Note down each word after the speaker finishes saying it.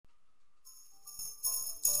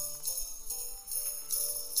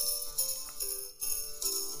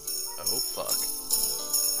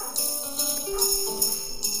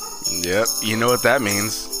Yep, you know what that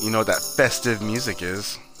means. You know what that festive music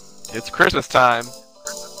is. It's Christmas time.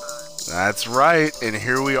 That's right, and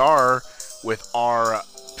here we are with our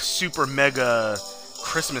super mega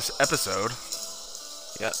Christmas episode.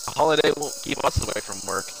 Yeah, the holiday won't keep us away from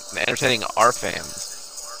work and entertaining our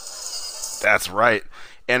fans. That's right.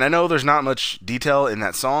 And I know there's not much detail in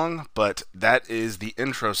that song, but that is the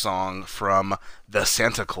intro song from The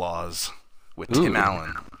Santa Claus with Tim Ooh.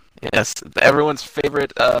 Allen. Yes, everyone's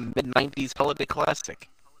favorite mid-90s holiday classic.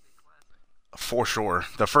 For sure.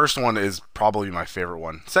 The first one is probably my favorite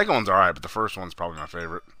one. Second one's alright, but the first one's probably my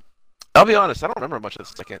favorite. I'll be honest, I don't remember much of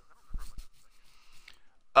the second.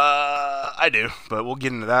 I do, but we'll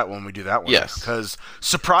get into that when we do that one. Yes. Because,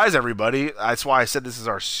 surprise everybody, that's why I said this is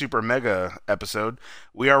our super mega episode.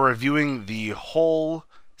 We are reviewing the whole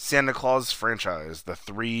Santa Claus franchise, the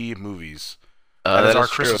 3 movies. That is our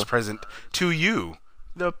Christmas true. present to you,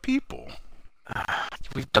 the people.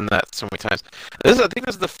 We've done that so many times. I think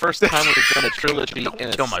this is the first time we've done a trilogy in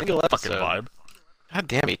a single episode. vibe. God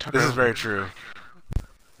damn it, This is very true.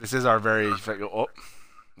 This is our very... Oh,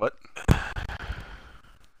 what?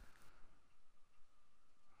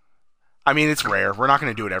 I mean, it's rare. We're not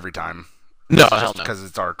going to do it every time. No, Just hell no. because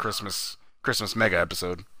it's our Christmas mega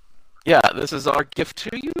episode. Yeah, this is our gift to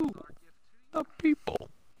you, the people.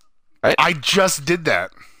 I just did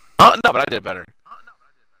that. Oh, no, but I did better.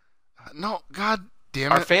 No, god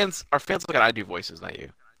damn Our it. fans look at I do voices, not you.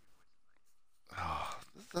 Oh,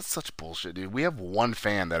 that's such bullshit, dude. We have one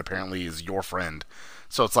fan that apparently is your friend.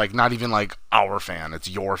 So it's like not even like our fan, it's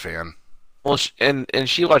your fan. Well, and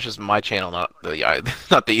she watches my channel, not the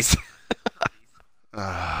not these.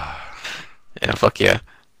 Yeah, fuck yeah.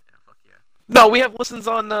 No, we have listens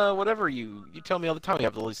on whatever you tell me all the time. We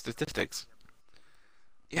have all these statistics.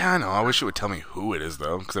 Yeah, I know. I wish it would tell me who it is,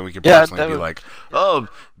 though, because then we could Yeah, personally that be would- like, oh,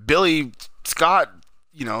 Billy Scott,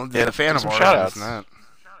 you know, Yeah, a fan do of some ours. shout-outs. And that.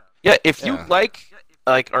 Yeah, if you Yeah. like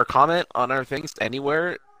or comment on our things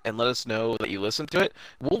anywhere and let us know that you listen to it,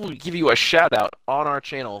 we'll give you a shout out on our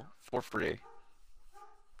channel for free.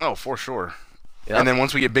 Oh, for sure. Yeah. And then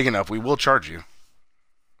once we get big enough, we will charge you.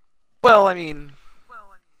 Well, I mean,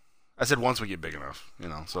 I said once we get big enough, you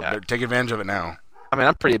know, so Yeah. take advantage of it now.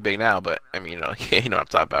 I'm pretty big now, but I mean, you know what I'm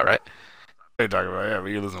talking about, right? What are you talking about? Yeah, but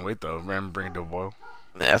you're losing weight, though. Man, bring it to a boil.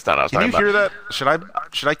 Yeah, that's not what I was Can talking you about. hear that?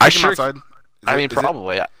 Should I I kick him sure- outside? I mean,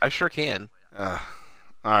 probably. I sure can. All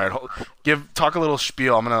right, talk a little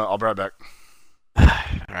spiel. I'll be right back.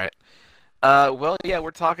 All right. Well, yeah,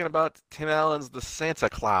 we're talking about Tim Allen's The Santa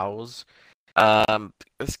Claus.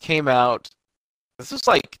 This came out. This is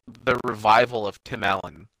like the revival of Tim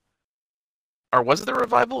Allen. Or was it the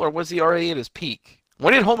revival, or was he already at his peak?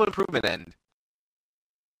 When did Home Improvement end?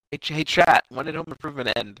 Hey, chat. When did Home Improvement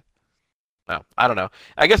end? No, I don't know.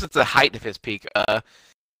 I guess it's the height of his peak.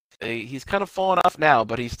 He's kind of fallen off now,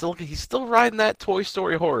 but he's still riding that Toy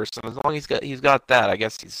Story horse, and as long as he's got that, I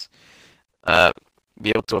guess he's be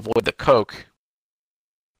able to avoid the coke.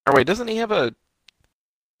 Or wait, doesn't he have a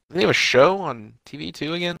show on TV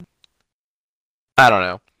too again? I don't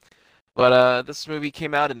know. But this movie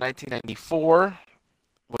came out in 1994.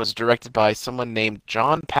 Was directed by someone named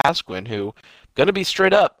John Pasquin, who, gonna be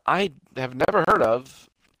straight up, I have never heard of.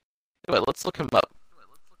 Wait, let's look him up.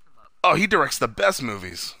 Oh, he directs the best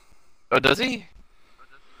movies. Oh, does he?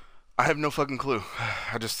 I have no fucking clue.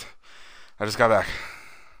 I just got back.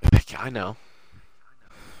 I know.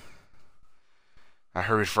 I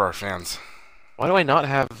hurried for our fans. Why do I not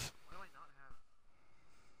have?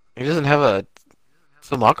 He doesn't have a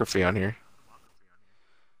filmography on here.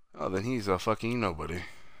 Oh, then he's a fucking nobody.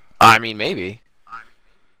 I mean, maybe.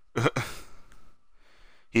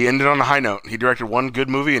 He ended on a high note. He directed one good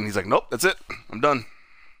movie, and he's like, nope, that's it. I'm done.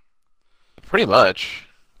 Pretty much.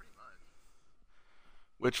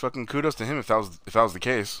 Which fucking kudos to him if that was the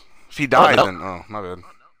case. If he died, no. then my bad.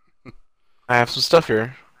 I have some stuff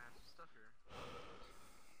here.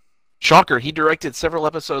 Shocker, he directed several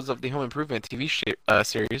episodes of the Home Improvement TV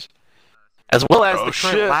series, as well as Oh, the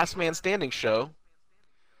current shit. Last Man Standing show,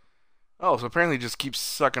 Oh, so apparently he just keeps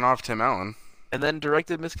sucking off Tim Allen. and then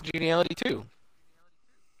directed Miss Congeniality too.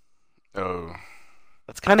 Oh,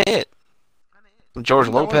 That's kind of it. George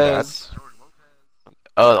Isn't that one bad? Lopez.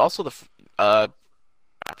 Also I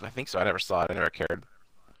think so. I never saw it. I never cared.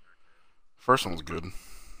 first one was good.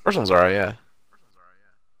 First one's alright, yeah.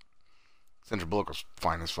 Sandra Bullock was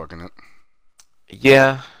fine as fucking it.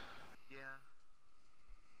 Yeah.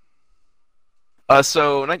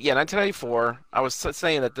 So 1994. I was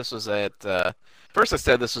saying that this was at. First, I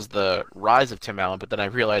said this was the rise of Tim Allen, but then I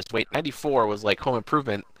realized, wait, 94 was like Home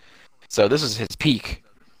Improvement, so this is his peak.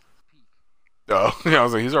 Oh, yeah, I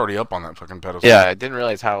was like, he's already up on that fucking pedestal. Yeah, I didn't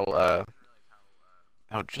realize how old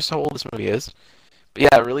this movie is. But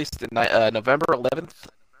yeah, released in November 11th,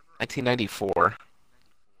 1994.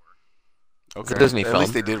 It's a Okay. Disney At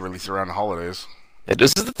least film. they did release around the holidays.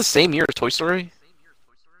 Is it the same year as Toy Story?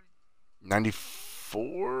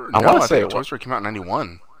 94? I No, want to I say think Toy Story came out in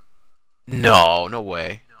 91. No, no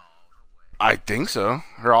way. I think so.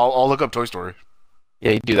 Here, I'll look up Toy Story.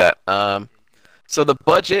 Yeah, you do that. So the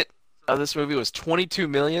budget of this movie was 22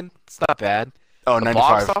 million. It's not bad. Oh, The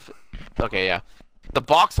box 95. office. Okay, yeah. The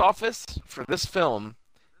box office for this film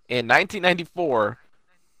in 1994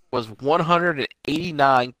 was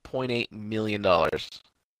 $189.8 million.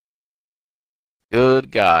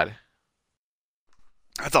 Good God.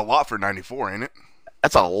 That's a lot for 94, ain't it?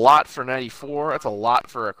 That's a lot for 94. That's a lot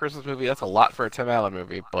for a Christmas movie. That's a lot for a Tim Allen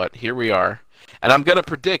movie. But here we are. And I'm going to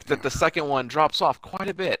predict that the second one drops off quite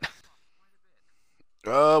a bit.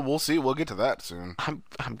 We'll see. We'll get to that soon. I'm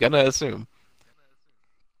going to assume.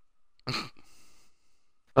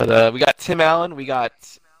 But we got Tim Allen. We got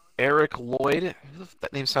Eric Lloyd.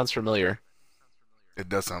 That name sounds familiar. It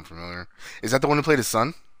does sound familiar. Is that the one who played his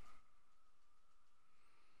son?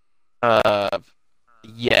 Uh,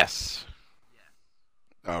 yes.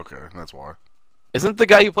 Okay, that's why. Isn't the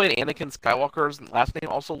guy who played Anakin Skywalker's last name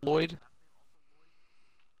also Lloyd?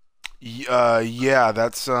 Yeah,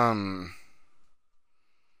 that's I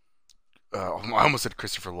almost said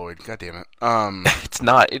Christopher Lloyd. God damn it. It's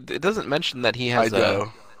not. It doesn't mention that he I has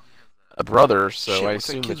know. a brother, so Shit, I what's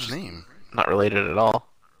that assume kid's it's name? not related at all.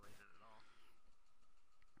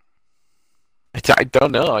 I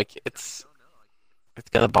don't know. Like it's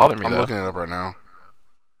gonna bother me I'm though. looking it up right now.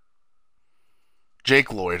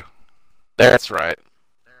 Jake Lloyd. That's right.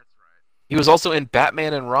 He was also in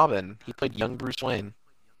Batman and Robin. He played young Bruce Wayne.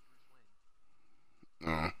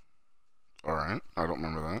 Oh, all right. I don't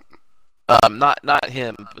remember that. Not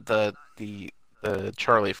him, but the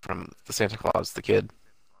Charlie from the Santa Claus, the kid.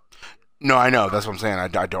 No, I know. That's what I'm saying. I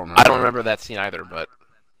don't remember. I don't that. remember that scene either, but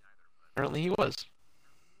apparently he was.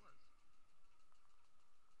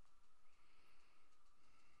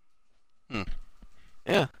 Hmm.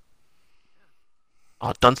 Yeah.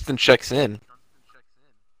 Oh, Dunstan checks in.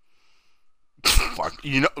 Fuck.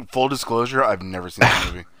 You know, full disclosure, I've never seen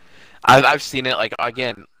that movie. I've seen it like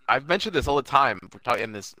again. I've mentioned this all the time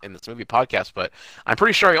in this movie podcast, but I'm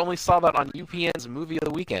pretty sure I only saw that on UPN's Movie of the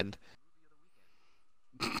Weekend.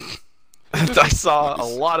 I saw a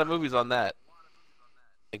lot of movies on that,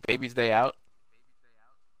 like Baby's Day Out.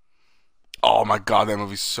 Oh my god, that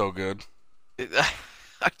movie's so good.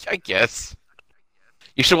 I guess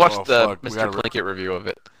you should watch Oh, the fuck. Mr. Plinkett review of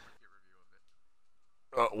it.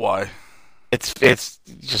 Why? It's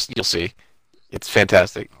just you'll see. It's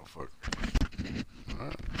fantastic. Oh fuck.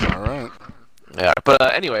 All right. Yeah, but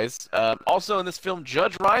anyways, also in this film,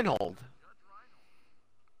 Judge Reinhold.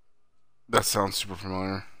 That sounds super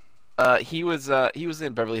familiar. He was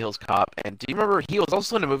in Beverly Hills Cop, and do you remember he was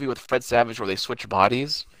also in a movie with Fred Savage where they switch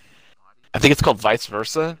bodies? I think it's called Vice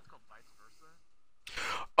Versa.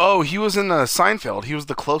 Oh, he was in Seinfeld. He was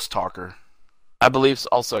the close talker. I believe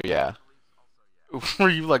also, yeah. Where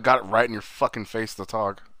you like got it right in your fucking face to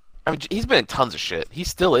talk. I mean, he's been in tons of shit. He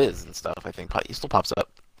still is and stuff. I think he still pops up.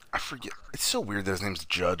 I forget. It's so weird that his name's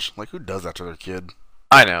Judge. Like, who does that to their kid?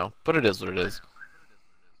 I know, but it is what it is.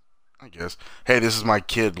 I guess. Hey, this is my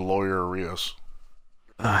kid, Lawyer Rios.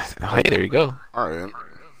 Hey, there you go. All right.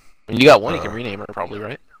 When you got one, you can rename her, probably,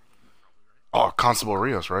 right? Oh, Constable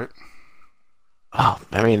Rios, right? Oh,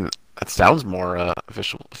 I mean, that sounds more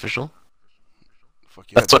official.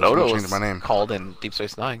 Fuck yeah. That's what I'm Odo gonna was change my name. called in Deep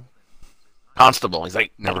Space Nine. Constable. He's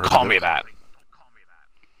like, Never never heard call of me it. that.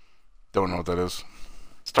 Don't know what that is.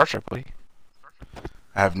 Star Trek, buddy.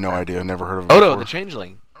 I have no idea. Never heard of it. Odo, before. the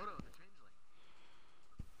Changeling.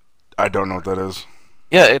 I don't know what that is.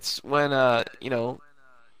 Yeah, it's when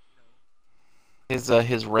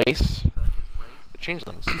his race, the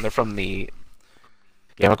Changelings. They're from the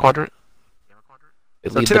Gamma Quadrant. They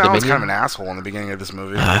So lead Tim the Allen's kind of Dominion. an asshole in the beginning of this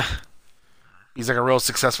movie. He's like a real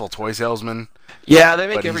successful toy salesman, Yeah, they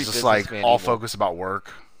make but every he's just like businessman all evil. focused about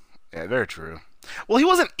work. Yeah, very true. Well, he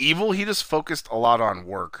wasn't evil. He just focused a lot on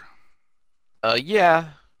work. Yeah.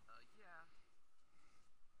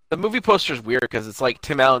 The movie poster's weird because it's like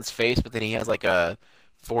Tim Allen's face, but then he has like a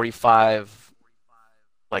 45,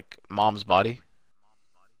 like mom's body.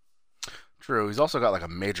 True. He's also got like a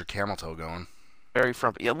major camel toe going. Very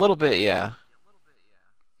frumpy. A little bit, yeah.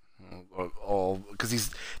 All because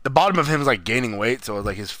he's the bottom of him is like gaining weight, so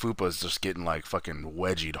like his fupa's just getting like fucking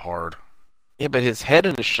wedgied hard. Yeah, but his head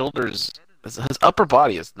and his shoulders, his upper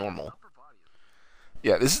body is normal.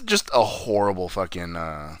 Yeah, this is just a horrible fucking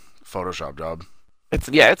Photoshop job.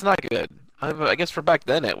 It's not good. I guess for back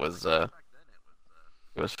then it was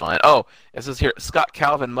fine. Oh, it says here Scott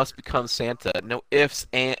Calvin must become Santa. No ifs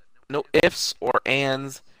or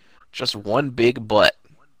ands, just one big butt.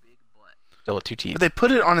 Still with two teeth. But they put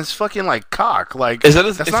it on his fucking like cock. Like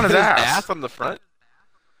that's not his ass on the front?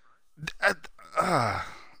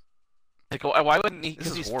 Like why wouldn't he?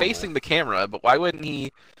 Because he's horrible. facing the camera, but why wouldn't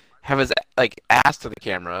he have his like ass to the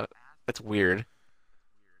camera? That's weird.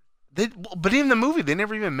 But in the movie, they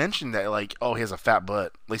never even mentioned that. Like, oh, he has a fat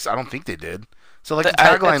butt. At least I don't think they did. So like the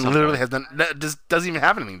tagline literally has done just doesn't even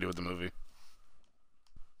have anything to do with the movie.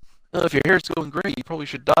 Well, if your hair's going great, you probably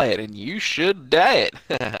should diet, and you should diet.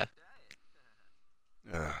 Yeah.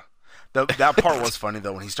 That part was funny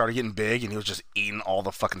though when he started getting big and he was just eating all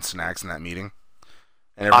the fucking snacks in that meeting,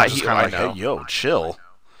 and everyone's just kind of like, "Hey, yo, chill."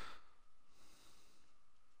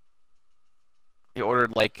 He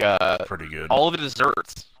ordered like pretty good. all of the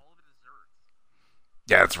desserts.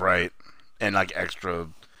 Yeah, that's right, and like extra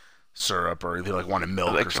syrup or they like wanted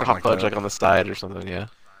milk Like or something hot like fudge that. like on the side or something. Yeah.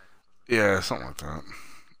 Yeah, something like that.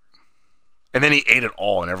 And then he ate it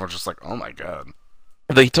all, and everyone's just like, "Oh my god."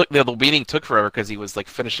 The meeting took forever because he was like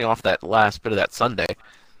finishing off that last bit of that sundae.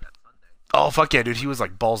 Oh fuck yeah, dude! He was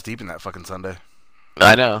like balls deep in that fucking sundae.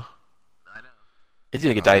 I know. He's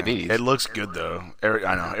gonna get diabetes. It looks good though.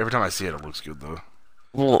 I know. Every time I see it, it looks good though.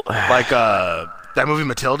 Well, Like that movie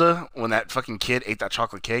Matilda, when that fucking kid ate that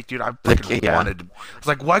chocolate cake, dude. I fucking wanted to. I was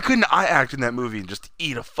like, why couldn't I act in that movie and just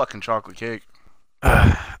eat a fucking chocolate cake?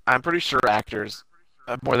 I'm pretty sure actors,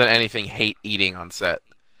 more than anything, hate eating on set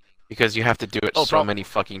because you have to do it so many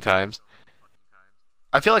fucking times.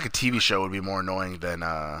 I feel like a TV show would be more annoying than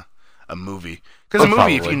a movie. Because a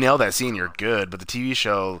movie, if you nail that scene, you're good. But the TV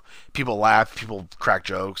show, people laugh, people crack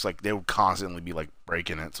jokes. Like they would constantly be like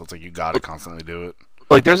breaking it, so it's like you gotta constantly do it.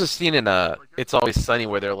 Like there's a scene in It's Always Sunny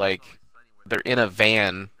where they're in a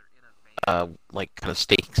van, like kind of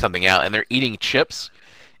staking something out, and they're eating chips.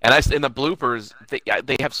 And in the bloopers,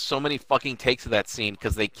 they have so many fucking takes of that scene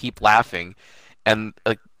because they keep laughing, and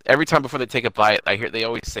like every time before they take a bite, they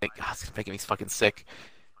always say, "God, it's making me fucking sick."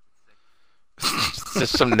 It's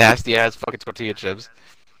just some nasty ass fucking tortilla chips.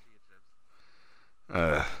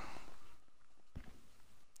 Gotta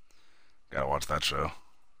watch that show.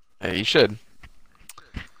 Hey, you should.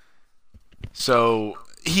 So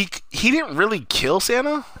he didn't really kill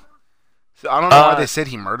Santa. So I don't know why they said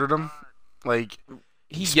he murdered him. Like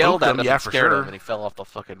he yelled at him, yeah, and scared him, and he fell off the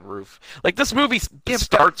fucking roof. Like this movie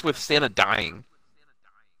starts with Santa dying.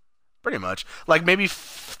 Pretty much, like maybe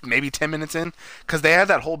 10 minutes in, because they had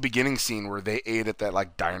that whole beginning scene where they ate at that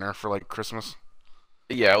like diner for like Christmas.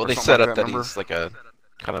 Yeah, well, they set up that he's like a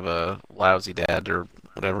kind of a lousy dad or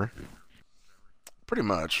whatever. Pretty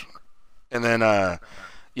much, and then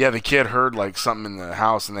yeah, the kid heard like something in the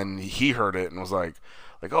house, and then he heard it and was like,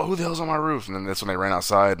 oh, who the hell's on my roof? And then that's when they ran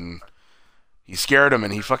outside, and he scared him,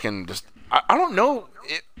 and he fucking just I don't know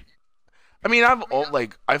it. I mean,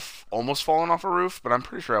 I've almost fallen off a roof, but I'm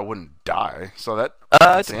pretty sure I wouldn't die. So that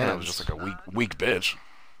Santa was just like a weak bitch.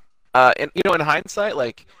 And you know, in hindsight,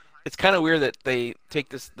 like it's kind of weird that they take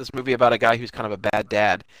this movie about a guy who's kind of a bad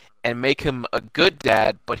dad and make him a good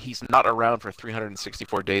dad, but he's not around for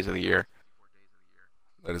 364 days of the year.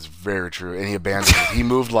 That is very true, and he abandoned it. He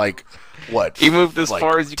moved like what? He moved as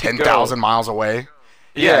far as you could go. 10,000 miles away.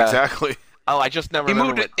 Yeah, exactly. Oh, I just never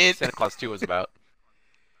remember what Santa Claus 2 was about.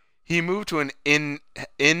 He moved to an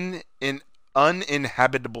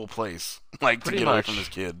uninhabitable place, like to get away from his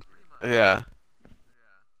kid. Yeah.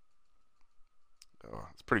 Oh,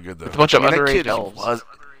 it's pretty good though. With a bunch of underage elves.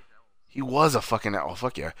 He was a fucking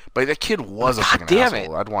fuck yeah, but that kid was a fucking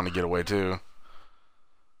asshole. I'd want to get away too.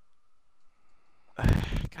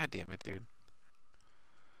 God damn it, dude.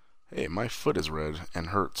 Hey, my foot is red and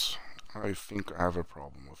hurts. I think I have a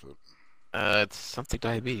problem with it. It's something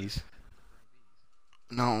diabetes.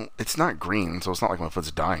 No, it's not green, so it's not like my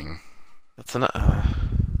foot's dying. That's not. I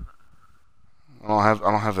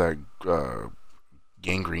don't have that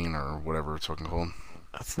gangrene or whatever it's fucking called.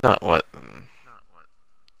 That's not what.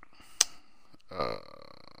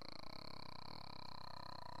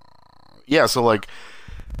 Yeah, so like,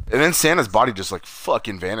 and then Santa's body just like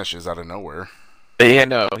fucking vanishes out of nowhere. Yeah,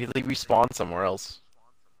 no, he respawns somewhere else.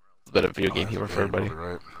 It's a bit of video game humor for everybody.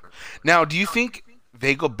 Right. Now, do you think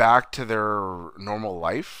they go back to their normal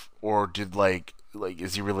life, or did like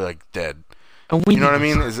is he really like dead? You know what I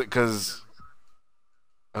mean? Is it because?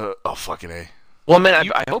 Oh fucking A. Well, man,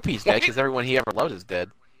 I hope he's dead because everyone he ever loved is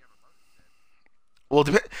dead. Well,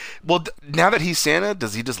 now that he's Santa,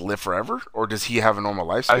 does he just live forever, or does he have a normal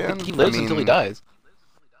lifespan? I think he lives until he dies.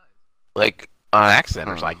 Like on accident,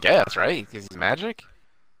 or something, I guess, right? Because he's magic.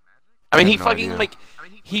 I I mean, have he no fucking idea. like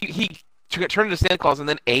he turned into Santa Claus and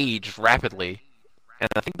then aged rapidly. And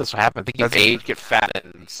I think this happened. I think That's he age, get fat,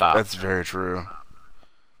 and stop. that's very true.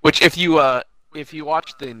 Which, if you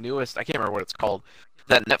watch the newest, I can't remember what it's called,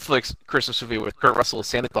 that Netflix Christmas movie with Kurt Russell as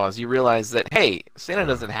Santa Claus, you realize that hey, Santa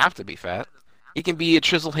doesn't have to be fat. He can be a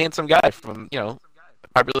chiseled, handsome guy from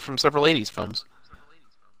popular from several '80s films.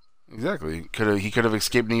 Exactly. He could have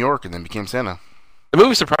escaped New York and then became Santa. The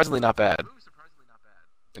movie's surprisingly not bad.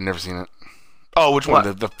 I've never seen it. Oh, which one?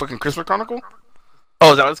 What? The fucking Christmas Chronicle?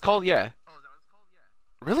 Oh, is that what it's called? Yeah.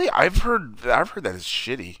 Really? I've heard that is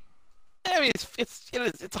shitty. I mean,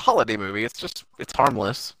 it's a holiday movie. It's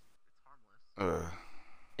harmless. Uh,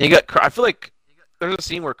 And you got I feel like there's a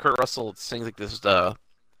scene where Kurt Russell sings like this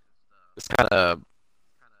kind of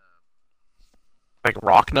like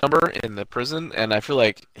rock number in the prison, and I feel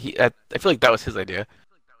like that was his idea.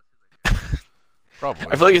 probably.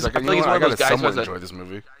 I feel like He's I feel you like know he's what? one of I those gotta guys somewhat enjoy this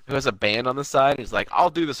movie. who has a band on the side. He's like,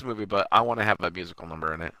 I'll do this movie, but I want to have a musical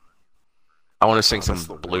number in it. I want to sing Oh, some that's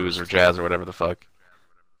the blues or worst. jazz or whatever the fuck.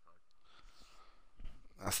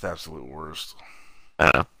 That's the absolute worst. I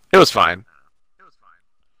don't know. It was fine.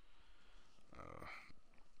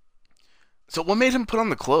 So what made him put on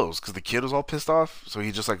the clothes? Because the kid was all pissed off, so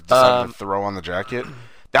he just like decided to throw on the jacket.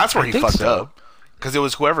 That's where I he think fucked so. up. Because it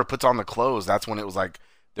was whoever puts on the clothes. That's when it was like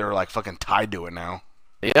they were like fucking tied to it now.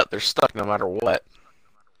 Yep, they're stuck no matter what.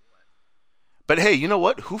 But hey, you know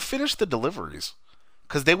what? Who finished the deliveries?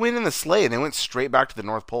 Because they went in the sleigh and they went straight back to the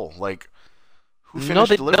North Pole. Like, who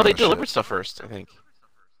finished delivering They this delivered shit? stuff first. I think.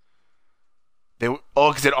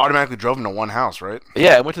 Because it automatically drove him to one house, right?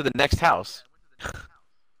 Yeah, it went to the next house.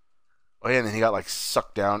 Oh yeah, and then he got like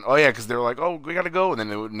sucked down. Oh yeah, because they were like, "Oh, we gotta go," and then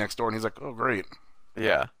they went next door, and he's like, "Oh, great."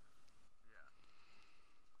 Yeah.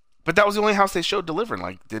 But that was the only house they showed delivering.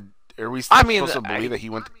 Like, are we I mean, supposed to believe that he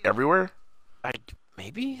went everywhere, I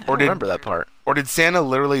maybe I Or don't did- remember that part. or did Santa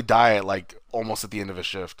literally die at like almost at the end of his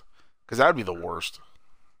shift? Because that would be the worst.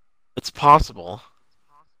 It's possible.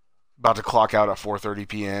 About to clock out at 4:30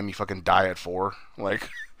 p.m. You fucking die at 4. Like,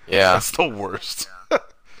 Yeah. that's the worst.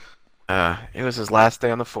 It was his last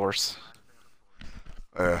day on the force.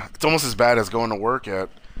 It's almost as bad as going to work at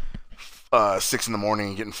 6 in the morning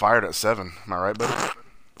and getting fired at 7. Am I right, buddy?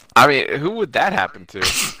 I mean, who would that happen to?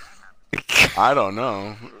 I don't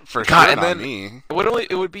know. For God, sure, and not then- me.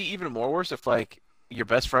 It would be even more worse if like your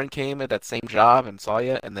best friend came at that same job and saw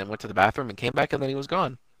you, and then went to the bathroom and came back, and then he was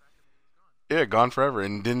gone. Yeah, gone forever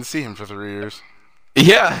and didn't see him for 3 years.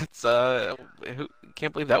 Yeah, it's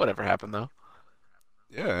can't believe that would ever happen though.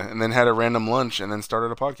 Yeah, and then had a random lunch and then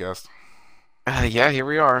started a podcast. Yeah, here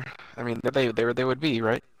we are. I mean, they would be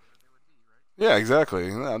right. Yeah, exactly.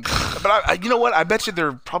 But you know what? I bet you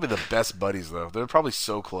they're probably the best buddies though. They're probably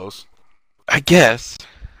so close. I guess.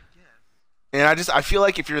 And I feel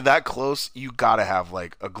like if you're that close, you gotta have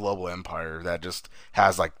like a global empire that just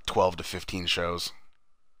has like 12 to 15 shows.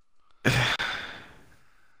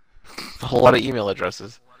 A whole lot of email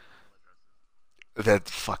addresses.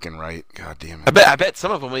 That's fucking right. God damn I it. bet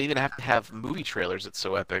some of them would even have to have movie trailers. It's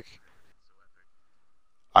so epic.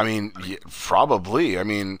 I mean, yeah, probably. I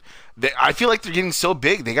mean, I feel like they're getting so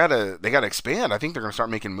big. They gotta expand. I think they're gonna start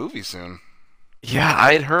making movies soon. Yeah,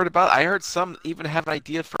 I heard some even have an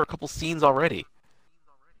idea for a couple scenes already.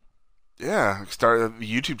 Yeah, start a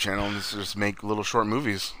YouTube channel and just make little short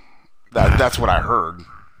movies. That's what I heard.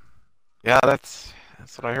 Yeah, that's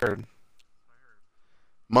what I heard.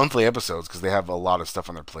 Monthly episodes because they have a lot of stuff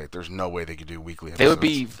on their plate. There's no way they could do weekly episodes. They would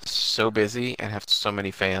be so busy and have so many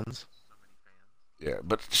fans. Yeah,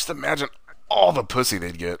 but just imagine all the pussy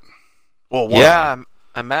they'd get. Well, one of them.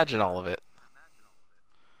 Yeah, imagine all of it.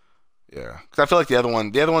 Yeah, because I feel like the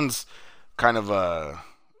other one's kind of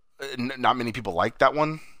not many people like that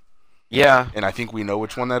one, Yeah, and I think we know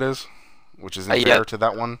which one that is, which isn't Yeah. fair to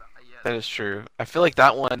that one. that is true. I feel like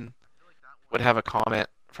that one would have a comment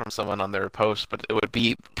from someone on their post, but it would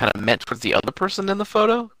be kind of meant towards the other person in the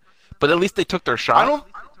photo. But at least they took their shot. I don't.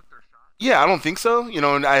 Yeah, I don't think so. You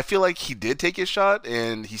know, and I feel like he did take his shot,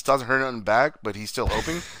 and he still hasn't heard nothing back, but he's still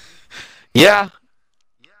hoping. Yeah.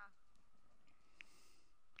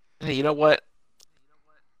 Hey, you know what?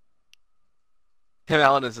 Tim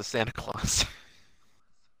Allen is a Santa Claus.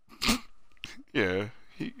 Yeah,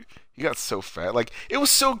 he got so fat. Like it was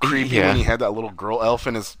so creepy Yeah. when he had that little girl elf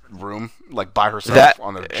in his room, like by herself That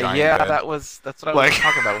on the giant yeah, bed. that's what I was Like-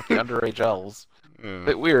 talking about with the underage elves. Yeah.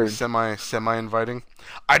 Bit weird. Semi inviting.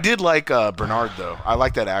 I did like Bernard though. I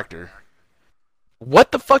like that actor.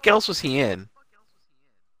 What the fuck else was he in?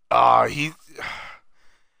 The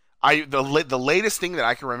latest thing that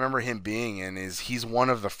I can remember him being in is he's one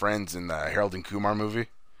of the friends in the Harold and Kumar movie.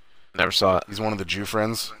 Never saw it. He's one of the Jew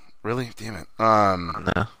friends. Really? Damn it.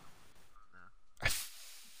 No. I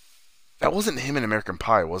that wasn't him in American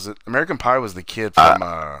Pie, was it? American Pie was the kid Uh,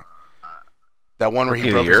 from that one where he Rookie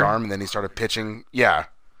of the broke his Year? arm and then he started pitching. Yeah,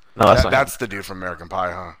 No, that's not him. that's the dude from American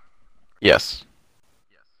Pie, huh? Yes.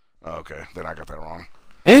 Oh, okay, then I got that wrong.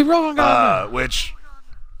 Hey, wrong guy. Which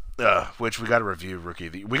we got to review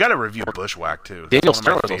we got to review Bushwhack too. Daniel It's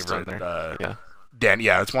one of Stern my was also in favorite. there. Yeah.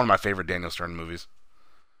 Yeah, it's one of my favorite Daniel Stern movies.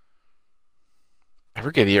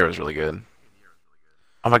 Rookie of the Year was really good.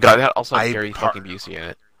 Oh my god, that also had I Gary par- fucking Busey in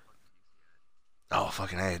it. Oh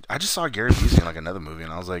fucking A! I just saw Gary Busey in like another movie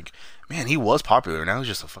and I was like, man, he was popular. Now he's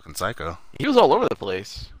just a fucking psycho. He was all over the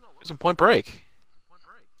place. He was in Point Break.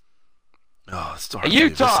 Oh, it's still hard to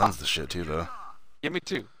believe. His Utah! son's the shit too, though. Give me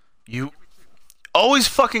two. You always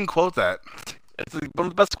fucking quote that. It's one of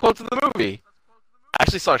the best quotes in the movie. I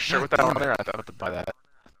actually saw a shirt with that on there. I thought I would buy that.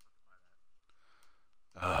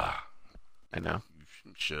 Ugh, I know.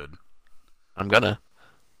 you should. I'm gonna.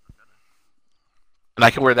 And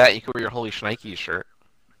I can wear that. And you can wear your Holy Schnikes shirt.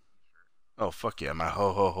 Oh fuck yeah, my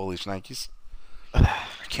ho ho holy shnikes. I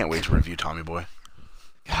can't wait to review Tommy Boy.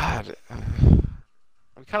 God.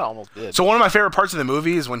 We kind of almost did. So one of my favorite parts of the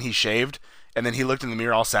movie is when he shaved and then he looked in the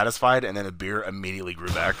mirror all satisfied and then a beer immediately grew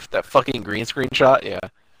back. That fucking green screen shot, yeah.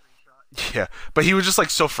 Yeah, but he was just like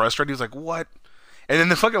so frustrated. He was like, "What?" And then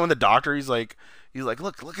the fucking when the doctor, he's like,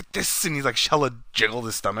 look at this, and he's like, Shella jiggled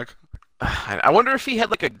his stomach. I wonder if he had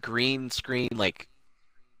like a green screen like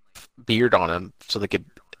beard on him, so they could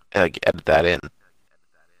like edit that in.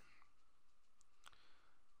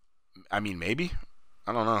 I mean, maybe.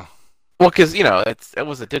 I don't know. Well, because it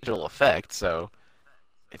was a digital effect, so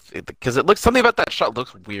because it looks something about that shot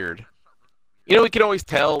looks weird. We can always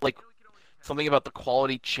tell like something about the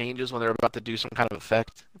quality changes when they're about to do some kind of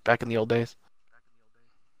effect back in the old days.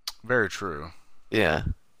 Very true. Yeah.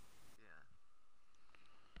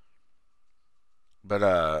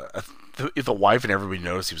 But if the wife and everybody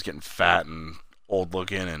noticed he was getting fat and old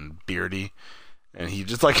looking and beardy, and he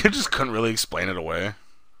just like just couldn't really explain it away.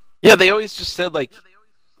 Yeah, they always just said like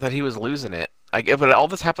that he was losing it. But all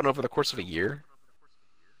this happened over the course of a year.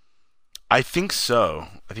 I think so.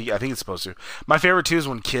 I think it's supposed to. My favorite too is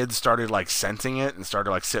when kids started like sensing it and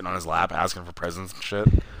started like sitting on his lap asking for presents and shit.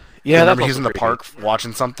 Yeah, remember that's he was in the creepy. park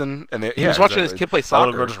watching something, and He was watching his kid play The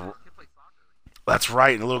little girl soccer, that's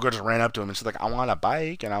right. And the little girl just ran up to him and she's like, "I want a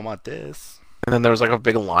bike and I want this." and then there was like a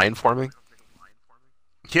big line forming.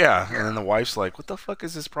 Yeah, and then the wife's like, "What the fuck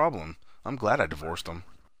is his problem? I'm glad I divorced him."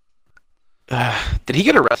 Did he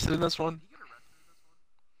get arrested in this one?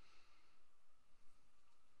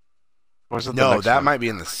 Or is it the No, next that one? might be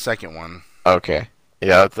in the second one. Okay.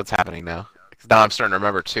 Yeah, that's happening now. 'Cause now I'm starting to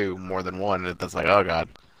remember two more than one. And it's like, oh god.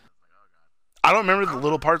 I don't remember the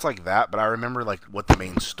little parts like that, but I remember like what the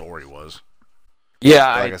main story was. Yeah,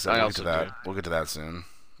 Like I said, I we'll get also to that. do. We'll get to that soon.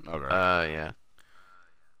 Okay. Yeah.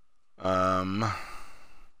 Um.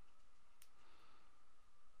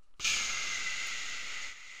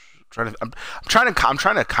 I'm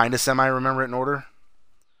trying to kind of semi remember it in order.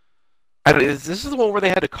 Is this the one where they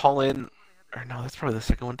had to call in? Or no, that's probably the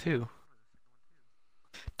second one too.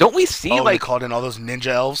 Don't we see They like? called in all those ninja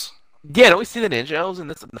elves. Yeah, don't we see the ninja elves in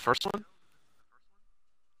the first one?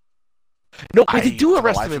 No, but they do For the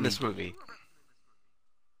arrest life him of in me- this movie.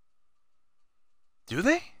 Do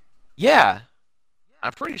they? Yeah,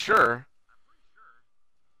 I'm pretty sure.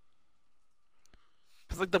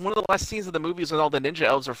 Because like one of the last scenes of the movie is when all the ninja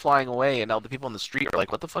elves are flying away, and all the people in the street are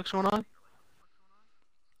like, "What the fuck's going on?"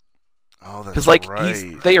 Oh, that's Because like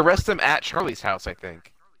right. they arrest him at Charlie's house, I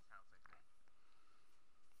think.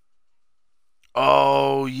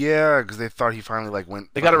 Oh yeah, because they thought he finally like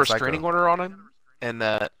went. They got a fucking restraining psycho. order on him, and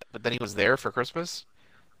but then he was there for Christmas.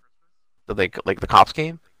 So they like the cops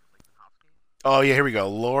came. Oh yeah, here we go.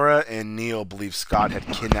 Laura and Neil believe Scott had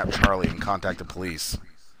kidnapped Charlie and contacted police.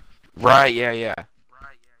 Right. Yeah. Yeah.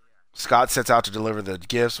 Scott sets out to deliver the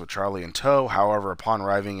gifts with Charlie in tow. However, upon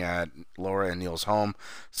arriving at Laura and Neil's home,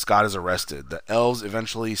 Scott is arrested. The elves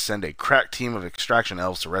eventually send a crack team of extraction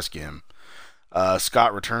elves to rescue him.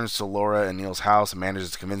 Scott returns to Laura and Neil's house and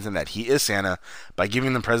manages to convince them that he is Santa by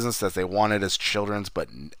giving them presents that they wanted as children but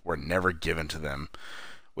were never given to them,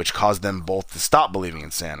 which caused them both to stop believing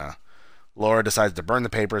in Santa. Laura decides to burn the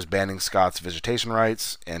papers banning Scott's visitation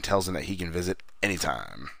rights and tells him that he can visit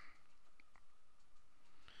anytime.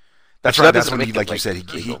 That's So right. that That's doesn't when he, make like it, you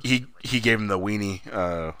said, legal. he gave him the weenie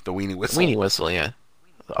whistle. Weenie whistle. Yeah.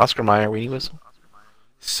 The Oscar Mayer weenie whistle.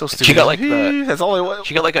 So stupid. She got like the. That's all it was.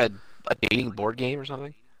 She got like a dating board game or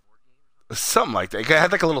something. Something like that. It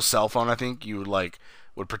had like a little cell phone. I think you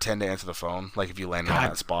would pretend to answer the phone, like if you landed on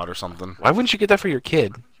God. that spot or something. Why wouldn't you get that for your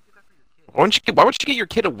kid? Why would you get your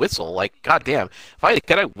kid a whistle? Like, goddamn. If I had a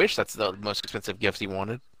kid, I wish that's the most expensive gift he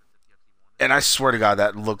wanted. And I swear to God,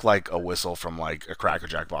 that looked like a whistle from like a Cracker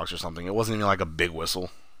Jack box or something. It wasn't even like a big whistle.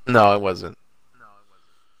 No, it wasn't.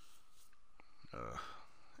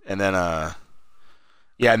 And then,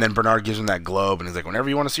 yeah, and then Bernard gives him that globe, and he's like, "Whenever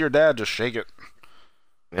you want to see your dad, just shake it."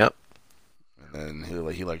 Yep. And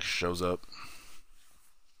then he like shows up,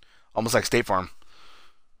 almost like State Farm,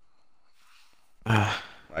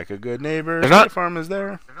 like a good neighbor. They're State not. Farm is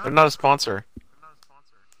there. They're not a sponsor.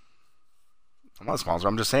 I'm not a sponsor.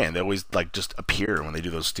 I'm just saying they always like just appear when they do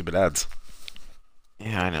those stupid ads.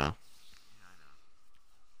 Yeah, I know.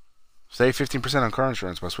 Save 15% on car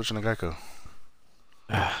insurance by switching to Geico.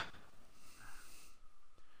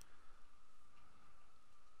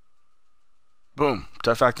 Boom.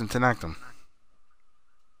 Tough act and tenactum.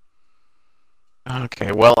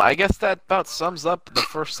 Okay, well, I guess that about sums up the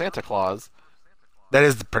first Santa Claus. That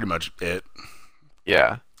is pretty much it.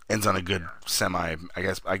 Yeah. Ends on a good semi, I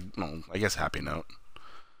guess happy note.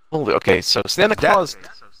 Well, okay, so Santa Claus.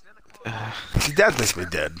 His dad's basically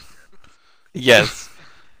dead. Yes.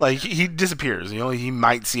 Like he disappears. He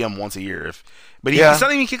might see him once a year, but Yeah. it's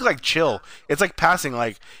not even kick like chill. It's like passing.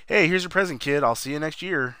 Like, hey, here's your present, kid. I'll see you next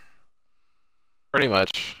year. Pretty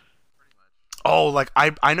much. Oh, like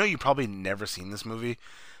I know you probably never seen this movie,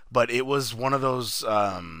 but it was one of those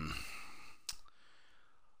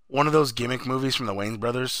gimmick movies from the Wayans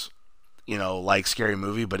brothers. Like Scary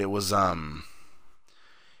Movie, but it was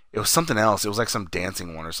something else. It was like some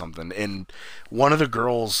dancing one or something. And one of the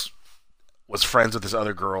girls was friends with this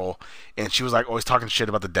other girl, and she was like always talking shit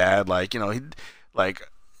about the dad. Like,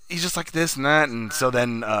 he's just like this and that. And so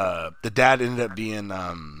then the dad ended up being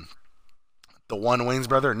the one Wayne's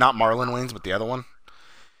brother, not Marlon Wayans, but the other one,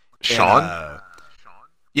 Sean? And,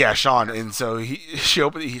 yeah, Sean. And so she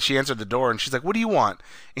answered the door, and she's like, "What do you want?"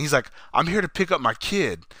 And he's like, "I'm here to pick up my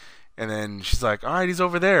kid." And then she's like, "All right, he's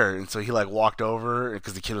over there." And so he like walked over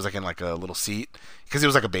because the kid was like in like a little seat because he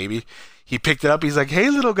was like a baby. He picked it up. He's like, "Hey,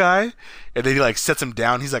 little guy," and then he like sets him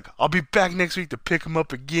down. He's like, "I'll be back next week to pick him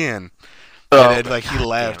up again." Oh, And then like he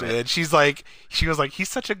left, and then she was like, "He's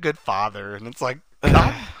such a good father," and it's like,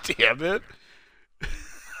 God damn it.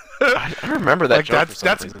 I remember that Like, joke for some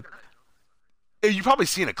that's reason. You've probably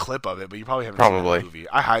seen a clip of it, but you probably haven't seen Probably. the movie.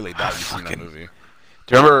 I highly doubt you've seen that Fucking- movie.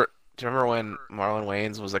 Do you remember when Marlon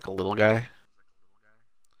Wayans was like a little guy?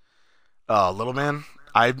 Little Man.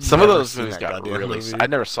 I've Some of never those seen movies that got goddamn really. movie. I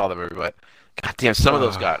never saw the movie, but goddamn, some of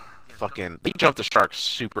those Ugh. got fucking. They jumped the shark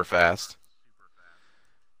super fast.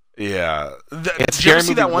 Yeah. Yeah, Did you Scary ever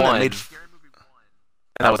see that Movie one that 1. made?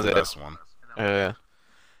 And that was the it. best one. Yeah.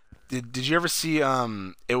 Did you ever see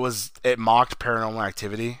it mocked Paranormal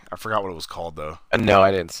Activity? I forgot what it was called though. No,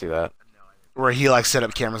 I didn't see that. Where he like set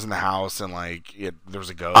up cameras in the house and like there was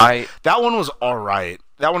a ghost. I That one was all right.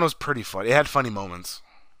 That one was pretty funny. It had funny moments.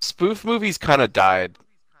 spoof movies kind of died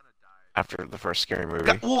after the first Scary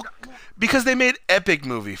Movie. Well, because they made epic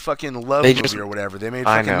movie, fucking love They movie just- or whatever. They made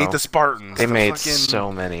I fucking know. Meet the Spartans. They the made fucking,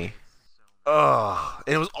 so many. Ugh,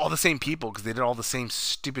 and it was all the same people because they did all the same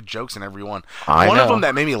stupid jokes in every one. I One know. of them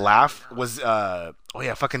that made me laugh was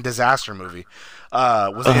fucking Disaster Movie.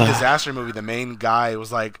 Was in Disaster Movie the main guy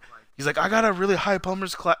was like he's like I got a really high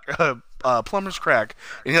plumber's plumber's crack,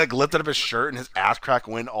 and he like lifted up his shirt and his ass crack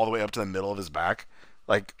went all the way up to the middle of his back.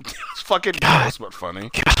 Like it's fucking God. gross but funny.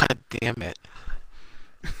 God damn it.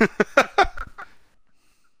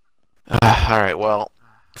 All right, well,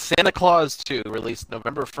 Santa Claus 2 released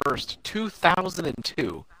November 1st,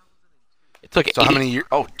 2002. It took So how many years?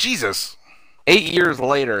 Oh Jesus! 8 years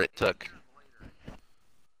later it took.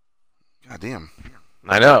 God damn.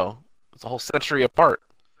 I know. It's a whole century apart.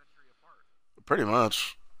 Pretty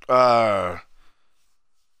much. God.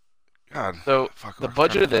 So Fuck, the I'm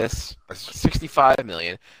budget of trying to- this, 65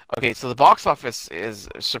 million. Okay, so the box office is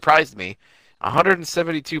surprised me.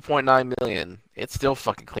 172.9 million. It still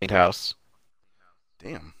fucking cleaned house.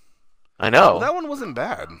 Damn. I know. Well, that one wasn't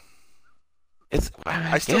bad. It's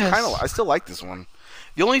I still like this one.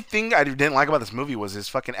 The only thing I didn't like about this movie was his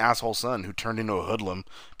fucking asshole son who turned into a hoodlum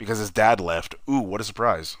because his dad left. Ooh, what a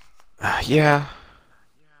surprise. Yeah.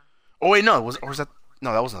 Oh wait, no, that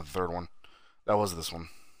wasn't the third one. That was this one.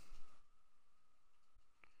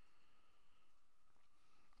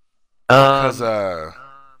 Because I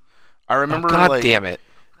remember God like damn it.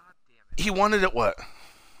 he wanted it what?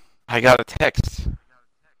 I got a text.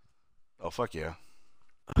 Oh fuck yeah.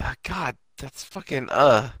 God, that's fucking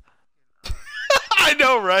I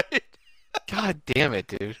know, right? God damn it,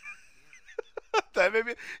 dude. That made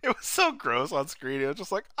me, it was so gross on screen. It was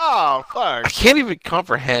just like, oh I fuck. can't even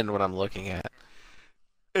comprehend what I'm looking at.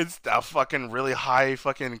 It's a fucking really high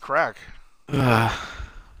fucking crack. I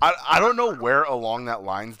I don't know where along that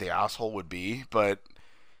lines the asshole would be, but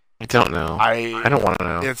don't know. I I don't want to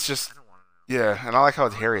know. it's just yeah, and I like how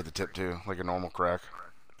it's hairy at the tip too, like a normal crack.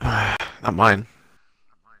 Not mine.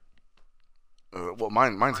 Well,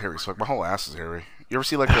 mine's hairy, so like my whole ass is hairy. You ever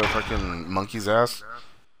see like a fucking monkey's ass?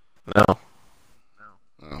 No,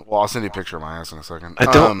 Well, I'll send you a picture of my ass in a second. I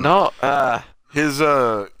don't know. His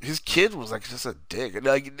kid was like just a dick.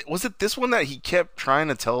 Like, was it this one that he kept trying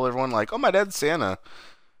to tell everyone like, "Oh, my dad's Santa"?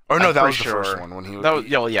 Or no, I'm that pretty was the sure first one when he that was,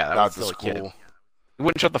 yeah, well, yeah, that out was to still a kid. school. He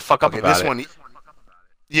wouldn't shut the fuck up Okay, about this it. one,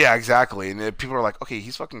 yeah, exactly. And people are like, "Okay,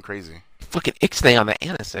 he's fucking crazy." Fucking ixnay on the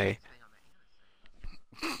NSA.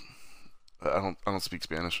 I don't speak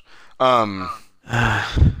Spanish.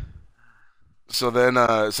 So then,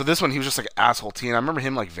 so this one he was just like asshole teen. I remember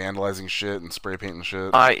him like vandalizing shit and spray painting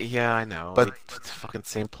shit. Yeah, I know. But It's the fucking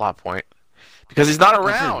same plot point. Because he's not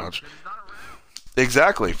pretty around. much.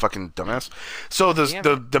 Exactly, fucking dumbass. So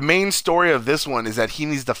Damn the main story of this one is that he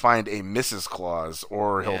needs to find a Mrs. Claus,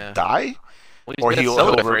 or he'll Yeah. die, Well, he's or been he'll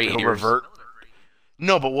celibate for 8 he'll years. revert.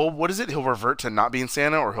 No, but what is it? He'll revert to not being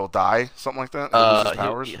Santa, or he'll die, something like that. He'll lose his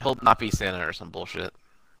powers. He'll not be Santa or some bullshit.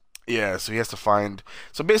 Yeah, so he has to find.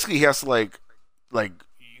 So basically, he has to like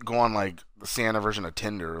go on like the Santa version of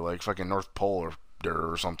Tinder, like fucking North Pole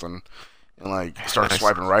or something, and like start Nice.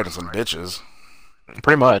 swiping right on some bitches.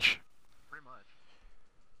 Pretty much.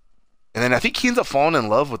 And then I think he ends up falling in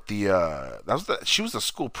love with she was the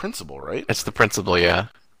school principal, right? It's the principal, yeah.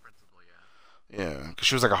 Yeah, because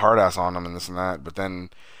she was like a hard ass on him and this and that. But then,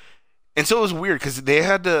 and so it was weird because they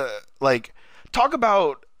had to like talk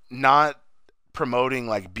about not promoting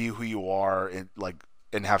like be who you are and like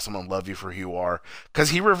and have someone love you for who you are. Because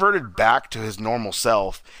he reverted back to his normal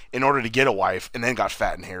self in order to get a wife, and then got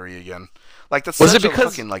fat and hairy again. Like that's Was such it a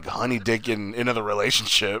because- fucking like honey dick in the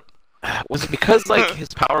relationship. Was it because like his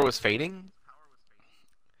power was fading?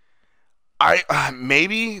 I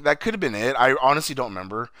maybe that could have been it. I honestly don't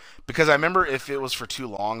remember because I remember if it was for too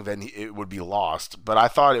long, then it would be lost. But I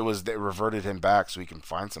thought it was they reverted him back so he can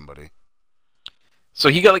find somebody. So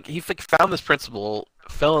he got like he like found this principal,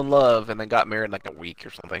 fell in love, and then got married in like a week or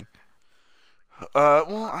something.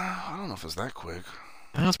 Well, I don't know if it's that quick.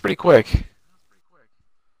 That was pretty quick.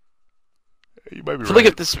 You might be I feel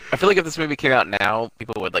like if this movie came out now,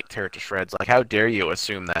 people would like tear it to shreds. Like, how dare you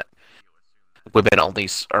assume that women only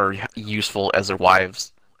are useful as their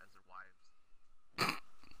wives?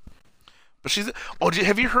 But she's. Oh,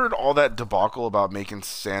 have you heard all that debacle about making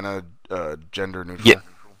Santa gender neutral? Yeah.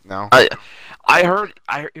 Now.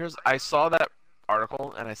 I saw that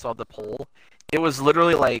article and I saw the poll. It was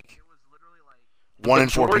literally like 1 in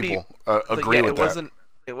 4 majority- people like, agree yeah, with that.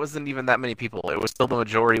 It wasn't even that many people. It was still the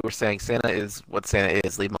majority were saying Santa is what Santa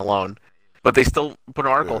is. Leave him alone. But they still put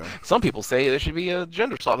an article. Yeah. Some people say there should be a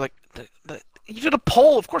gender swap. Like, you did a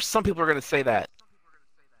poll. Of course, some people are going to say that.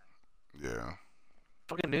 Yeah.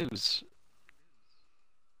 Fucking news.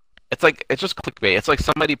 It's just clickbait. It's like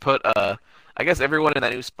somebody put I guess everyone in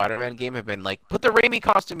that new Spider-Man game have been like, put the Raimi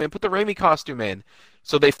costume in, put the Raimi costume in.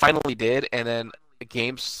 So they finally did, and then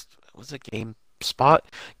GameSpot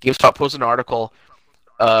posted an article.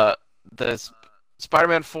 The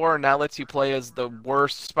Spider-Man 4 now lets you play as the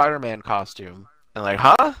worst Spider-Man costume. And like,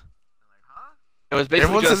 huh? It was basically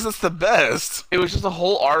Everyone just, says it's the best. it was just a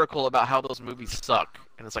whole article about how those movies suck.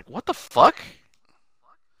 And it's like, what the fuck?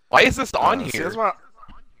 Why is this on See, here? that's why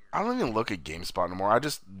I don't even look at GameSpot anymore. I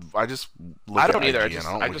just look I at don't either. IGN.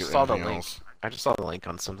 I don't I look just at saw the anything link. else. I just saw the link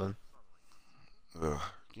on something. Ugh.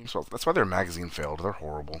 GameSpot. That's why their magazine failed. They're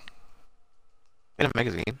horrible. In a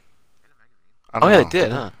magazine. I Oh don't yeah, know. they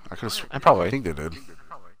did, huh? I could have. I probably. I think they did.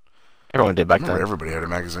 Everyone did I back remember then. everybody had a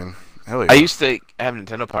magazine. Hell yeah. I used to have a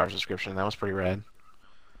Nintendo Power subscription. That was pretty rad.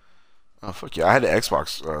 Oh fuck yeah! I had an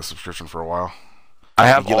Xbox subscription for a while. I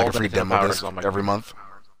You have get all like a the free Nintendo demo Powers disc on my every month.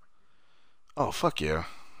 Oh fuck yeah!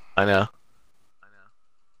 I know.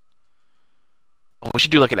 Oh, we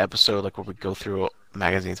should do like an episode like where we go through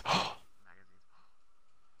magazines.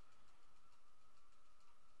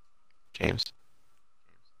 James.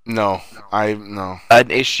 No, no.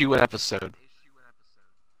 An issue, an episode.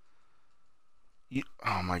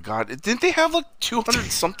 Oh my god! Didn't they have like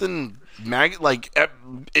 200 something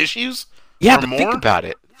issues? Yeah, Or but think more? about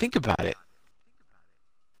it. Think about it.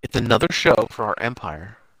 It's another show for our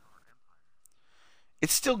empire.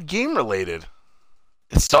 It's still game related.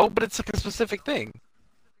 But it's like a specific thing.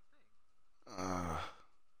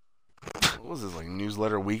 What was this, like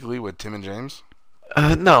Newsletter Weekly with Tim and James?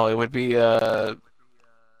 No, it would be Now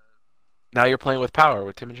You're Playing with Power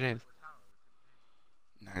with Tim and James.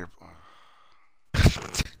 Now you're-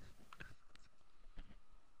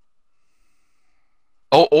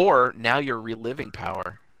 Oh, or now you're reliving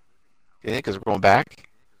power. You think because we're going back?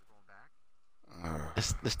 Uh,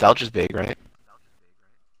 Nostalgia's big, right?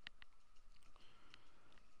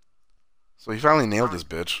 so he finally nailed this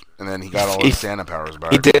bitch, and then he got all He, his Santa powers he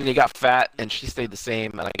back. did, and he got fat, and she stayed the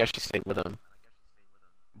same, and I guess she stayed with him.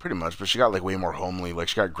 Pretty much, but she got like way more homely. Like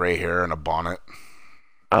she got gray hair and a bonnet.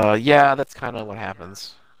 Yeah, that's kind of what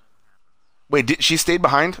happens. Wait, did she stayed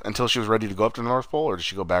behind until she was ready to go up to the North Pole, or did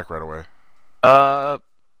she go back right away? Uh,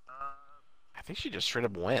 I think she just straight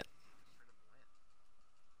up went.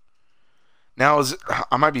 Now,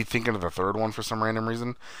 I might be thinking of the third one for some random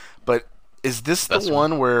reason, but is this the That's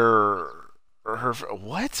one. one where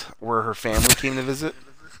where her family came to visit?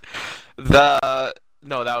 The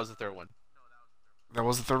no, that was the third one. That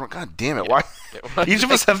was the third one. God damn it! Yeah, Why? it was. Each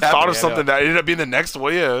of us have thought of something that ended up being the next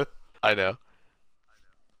one. Yeah. I know.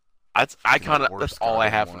 I kind of that's Worst all I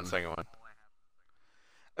goddamn have from one. the second one.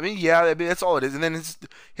 I mean, yeah, I mean, that's all it is. And then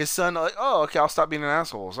his son, like, oh, okay, I'll stop being an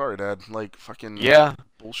asshole. Sorry, Dad. Like, fucking Yeah,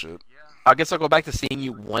 bullshit. I guess I'll go back to seeing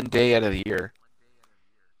you one day out of the year.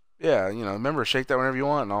 Yeah, remember, shake that whenever you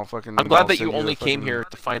want, and I'm glad I'll that send you only a came fucking. here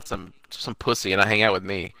to find some pussy and not hang out with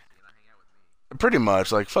me. Pretty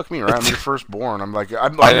much, like, fuck me, right? I'm your firstborn. I'm like,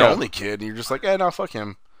 I'm I your know. only kid, and you're just like, no, fuck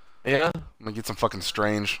him. Yeah. I'm gonna get some fucking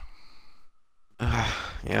strange.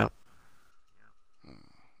 Yeah.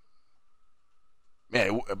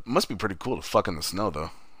 Yeah, it must be pretty cool to fuck in the snow,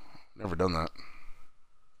 though. Never done that.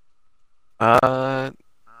 Uh,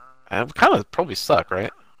 it kind of probably suck,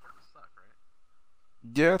 right?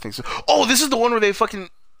 Yeah, I think so. Oh, this is the one where they fucking.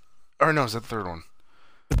 Or no, is that the third one?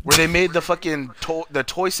 Where they made the fucking the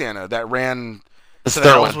toy Santa that ran It's so the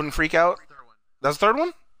the third elves one. wouldn't freak out. That's the third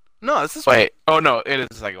one? No, it's this one. Wait. Oh no, it is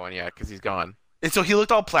the second one. Yeah, because he's gone. And so he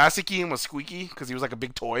looked all plasticky and was squeaky because he was like a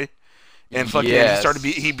big toy. And fucking Yes.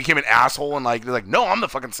 he became an asshole and like they're like, no, I'm the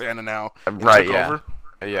fucking Santa now. And Right. took Yeah. over.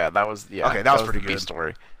 Yeah. That was. Yeah. Okay, that was pretty the B good.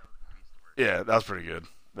 story. Yeah, that was pretty good.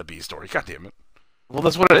 The B story. God damn it. Well,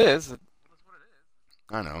 that's what it is.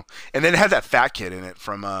 I know. And then it had that fat kid in it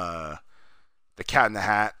from the Cat in the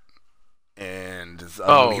Hat, and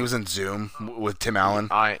Oh. he was in Zoom with Tim Allen.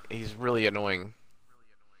 He's really annoying.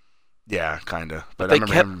 Yeah, kinda. But I They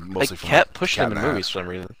remember kept him they mostly from kept pushing Cat him in in the Hat. movies for some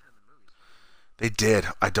reason. They did.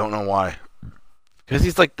 I don't know why. Because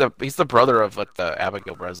he's like he's the brother of like the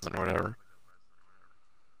Abigail Breslin or whatever.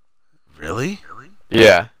 Really?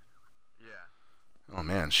 Yeah. Oh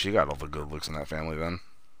man, she got all the good looks in that family then.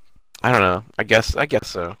 I don't know. I guess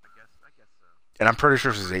so. And I'm pretty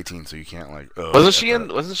sure she's 18, so you can't like. Oh, Wasn't she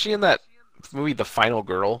in that movie The Final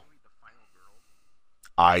Girl?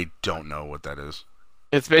 I don't know what that is.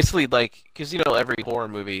 It's basically like because every horror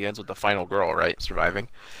movie ends with the final girl, right, surviving.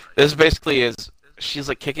 This basically is she's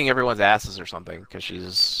like kicking everyone's asses or something because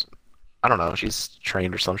she's I don't know, she's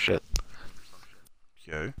trained or some shit.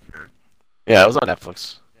 Okay. Yeah, it was on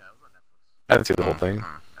Netflix. I didn't see the whole thing,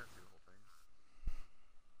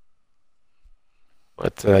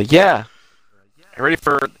 but yeah, you ready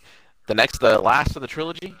for the last of the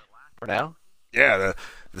trilogy for now? Yeah,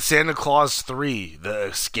 the Santa Claus 3, the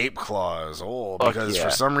Escape Clause. Oh, Fuck because yeah. for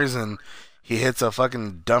some reason he hits a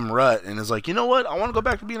fucking dumb rut and is like, you know what? I want to go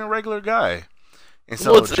back to being a regular guy. And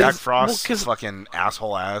so Well, Jack it's- Frost, 'cause- fucking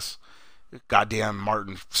asshole ass, goddamn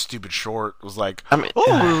Martin stupid short was like, I mean,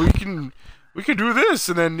 oh, we can do this,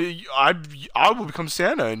 and then I will become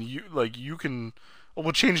Santa, and you can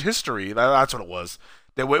we'll change history. That's what it was.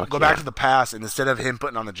 They Fuck go back yeah. to the past, and instead of him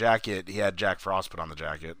putting on the jacket, he had Jack Frost put on the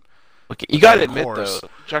jacket. okay, you gotta Of admit course. though,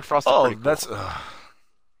 Jack Frost is Oh, pretty cool. that's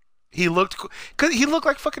cause he looked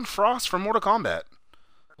like fucking Frost from Mortal Kombat.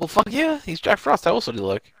 Well, fuck yeah, he's Jack Frost. How else would he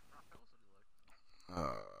look?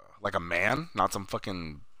 Like a man, not some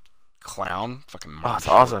fucking clown. Fucking Oh, that's Martin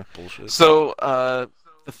Short awesome. bullshit. So,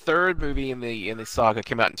 the third movie in the saga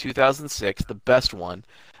came out in 2006, the best one.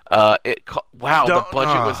 Wow, the Don't-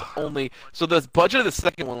 budget was only so the budget of the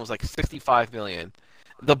second one was like 65 million.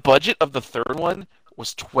 The budget of the third one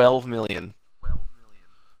was 12 million.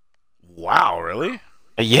 Wow, really?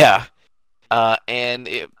 Yeah. And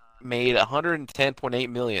it made 110.8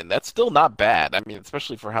 million. That's still not bad. I mean,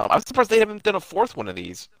 especially for how I'm surprised they haven't done a fourth one of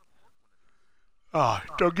these. Oh,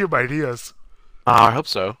 don't give ideas. I hope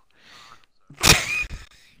so.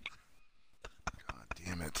 God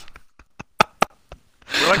damn it.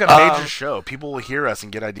 We're like a major show. People will hear us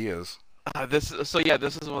and get ideas. This is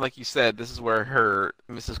one like you said. This is where her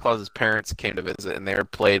Mrs. Claus's parents came to visit, and they were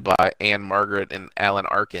played by Anne Margaret and Alan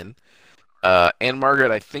Arkin. Anne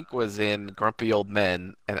Margaret, I think, was in Grumpy Old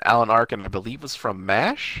Men, and Alan Arkin, I believe, was from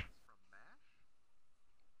MASH.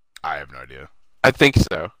 I have no idea. I think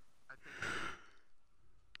so.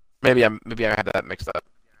 Maybe I had that mixed up.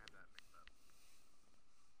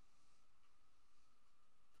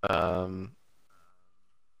 Um,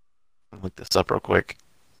 I'll look this up real quick.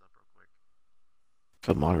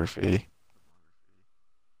 Filmography.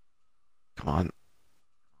 Come on.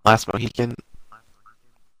 Last Mohican.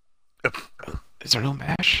 Is there no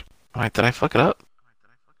MASH? Wait, did I fuck it up?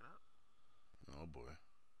 Oh boy.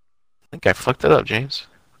 I think I fucked it up, James.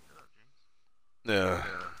 Yeah.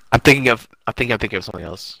 I'm thinking of something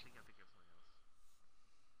else.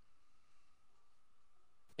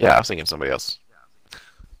 Yeah, I was thinking of somebody else.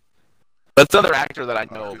 But it's another actor that I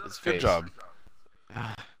know his Good face. job.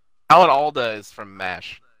 Alan Alda is from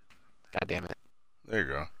MASH. God damn it. There you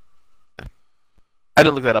go. I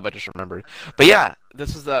didn't look that up, I just remembered. But yeah,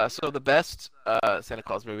 this is so the best Santa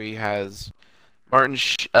Claus movie has Martin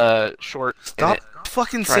Short in Stop it.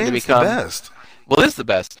 fucking trying to saying it's become- the best. Well, it is the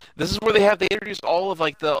best. This is where they introduce all of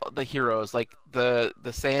like the heroes, like the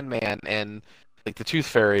Sandman and like the Tooth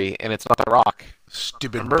Fairy, and it's not the Rock.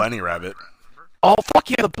 Stupid Remember? bunny rabbit. Oh fuck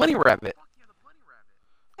yeah, the Bunny Rabbit.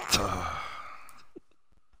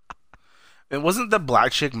 It wasn't the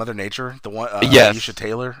black chick Mother Nature, the one Yes. Aisha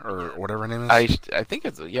Taylor or whatever her name is. I think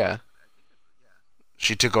it's yeah.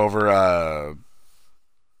 She took over.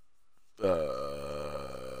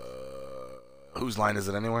 Whose line is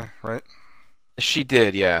it anyway? Right? She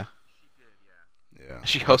did, yeah. Yeah.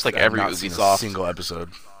 She hosts like I've every not seen a Ubisoft single episode.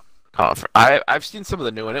 conference. I've seen some of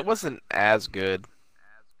the new one. It wasn't as good.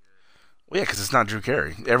 Well, yeah, because it's not Drew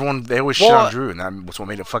Carey. They always shit Well, on Drew, and that's what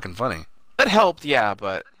made it fucking funny. That helped, yeah,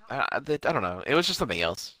 but I don't know. It was just something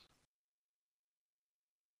else.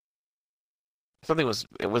 It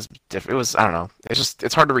was different. It was I don't know.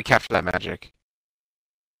 It's hard to recapture that magic.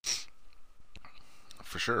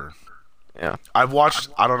 For sure. Yeah. I've watched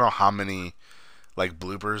I don't know how many like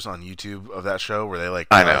bloopers on YouTube of that show where they like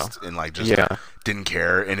I know. cussed and like just Yeah. didn't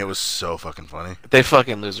care, and it was so fucking funny. They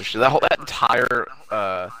fucking lose their shit. That entire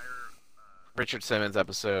Richard Simmons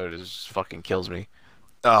episode is just fucking kills me.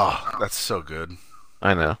 Oh, that's so good.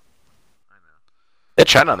 I know. They had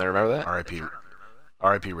China on there, remember that?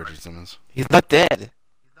 R.I.P. Richard Simmons. He's not dead.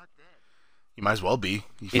 He might as well be.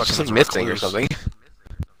 He's fucking just like was a missing or recluse. something.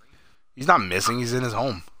 He's not missing. He's in his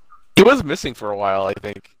home. He was missing for a while, I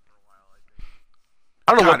think.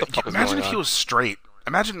 I don't know God, what the fuck was imagine going if he on. was straight.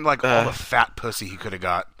 Imagine like all the fat pussy he could have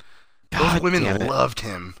got. Those God women damn it. loved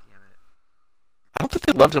him. I don't think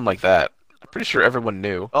they loved him like that. I'm pretty sure everyone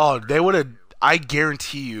knew. Oh, they would have. I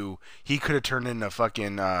guarantee you, he could have turned into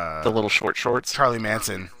fucking The little short shorts. Charlie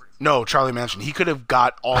Manson. No, Charlie Manson. He could have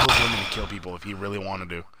got all those women to kill people if he really wanted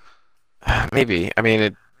to. Maybe. I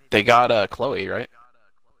mean, they got Chloe, right?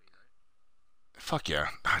 Fuck yeah.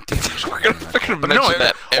 God damn, We're gonna fucking But mention no,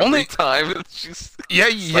 that every only- time. She's Yeah,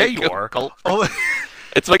 like you a are. cult. Only,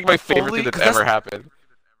 It's like my favorite Only thing that's 'cause that's- ever happened.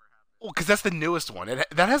 well, because that's the newest one.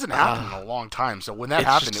 That hasn't happened in a long time. So when that It's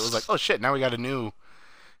happened, it just- was like, oh shit, now we got a new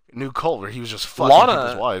cult where he was just fucking Lana-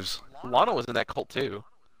 people's wives. Lana was in that cult too.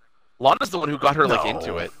 Lana's the one who got her like No.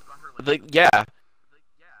 into it. Like, yeah.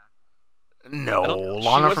 No, I don't- she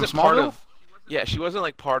Lana from wasn't part Smallville. of- Yeah, she wasn't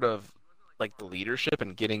like part of like the leadership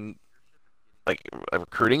and getting like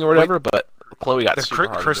recruiting or whatever, but Chloe got The super hard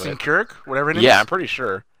into Kristen it. Kirk, whatever her name Yeah, is. I'm pretty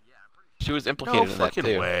sure. She was No implicated in that fucking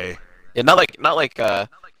too. way. Yeah, not like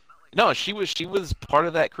no, she was part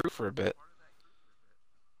of that crew for a bit.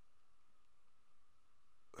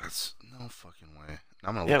 That's no fucking way.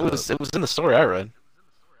 I'm gonna Yeah, look it was in the story I read.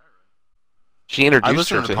 She introduced I her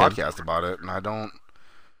listened to to the him. podcast about it, and I don't.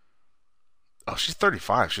 Oh, she's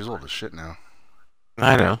 35. She's old as shit now.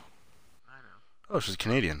 I know. Oh, she's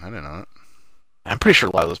Canadian. I didn't know that. I'm pretty sure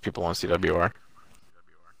a lot of those people on CW are.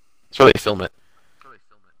 That's where they film it.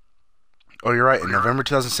 Oh, you're right. In November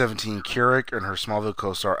 2017, Keurig and her Smallville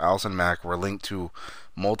co-star Allison Mack were linked to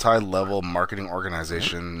multi-level marketing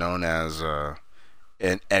organization known as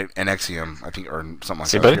Nexium, I think, or something like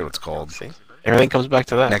See, that. I buddy? forget what it's called. See? Everything comes back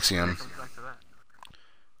to that. Nexium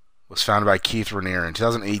was founded by Keith Rainier in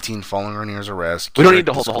 2018. Following Rainier's arrest, We don't Keurig need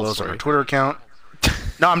to hold the whole disclosed on her story. Twitter account.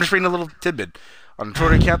 No, I'm just reading a little tidbit on her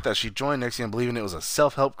Twitter account that she joined Nexium believing it was a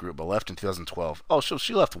self-help group, but left in 2012. Oh,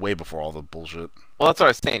 she left way before all the bullshit. Well, that's what I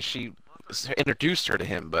was saying. She introduced her to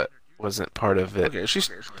him, but wasn't part of it Okay, she's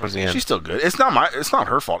towards the end. She's still good. It's not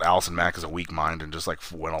her fault. Allison Mack is a weak mind and just like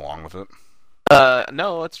went along with it.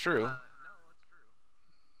 No, that's true.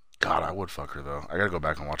 God, I would fuck her though. I gotta go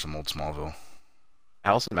back and watch some old Smallville.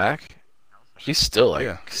 Allison Mack? She's still like,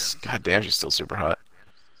 Yeah. god damn, she's still super hot.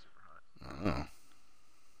 I don't know.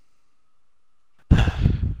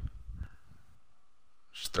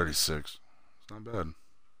 She's 36. It's not bad.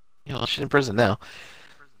 You know, she's in prison now.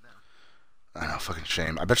 I know, fucking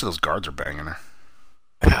shame. I bet you those guards are banging her.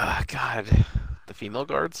 God, the female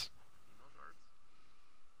guards.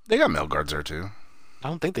 They got male guards there too. I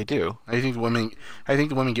don't think they do. How do you think the women? How do you think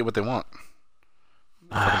the women get what they want?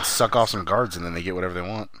 Fucking suck off some guards and then they get whatever they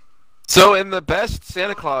want. So in the best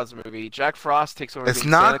Santa Claus movie, Jack Frost takes over It's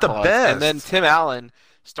being not Santa the Claus, best. and then Tim Allen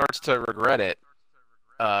starts to regret it,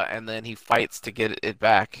 and then he fights to get it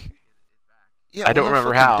back. Yeah, I don't well,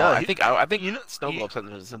 remember fucking how. duh. I think You know, Snow you, Globe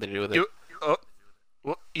something to do with it. you, uh,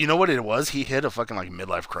 well, you know what it was? He hit a fucking like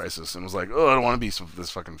midlife crisis and was like, "Oh, I don't want to be this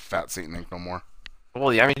fucking fat Satan ink no more."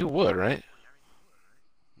 Well, yeah, I mean, who would, right?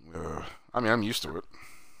 I mean, I'm used to it.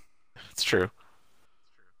 It's true.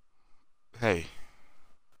 Hey,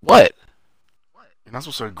 What? you're not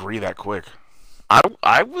supposed to agree that quick.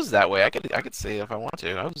 I was that way. I could say if I want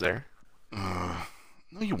to. I was there.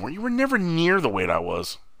 No, you weren't. You were never near the weight I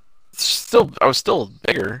was. I was still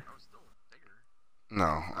bigger.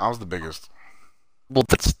 No, I was the biggest. Well,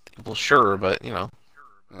 sure, but Yeah,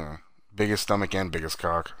 biggest stomach and biggest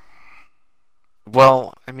cock.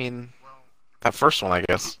 Well, I mean, that first one, I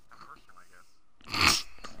guess.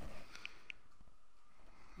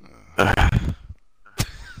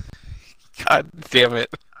 God damn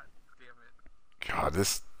it! God,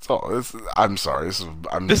 this. Oh, this. I'm sorry.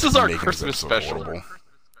 This is our making Christmas episode special. horrible.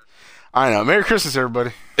 I know. Merry Christmas,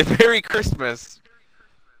 everybody. Merry Christmas.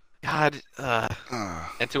 God,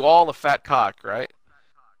 and to all the fat cock, right?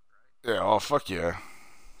 Yeah. Oh, fuck yeah.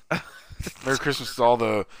 Merry Christmas to all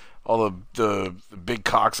the big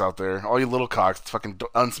cocks out there. All you little cocks, fucking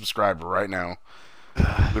unsubscribe right now.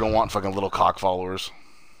 We don't want fucking little cock followers.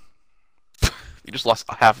 You just lost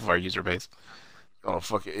half of our user base. Oh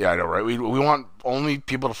fuck it. Yeah, I know, right? We want only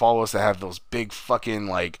people to follow us that have those big fucking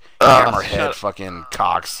like Shut hammerhead up. fucking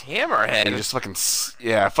cocks. Hammerhead. And you just fucking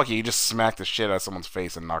yeah, fuck it. You just smack the shit out of someone's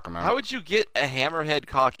face and knock them out. How would you get a hammerhead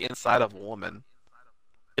cock inside of a woman?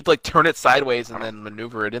 It's like turn it sideways and then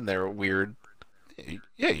maneuver it in there. Weird.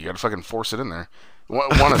 Yeah, you gotta fucking force it in there.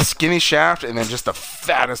 Want a skinny shaft and then just the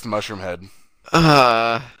fattest mushroom head.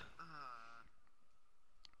 Uh,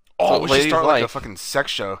 Oh, what we should ladies start like a like. fucking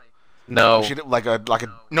sex show. No. We should like a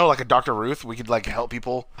Dr. Ruth. We could like help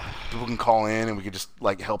people. People can call in and we could just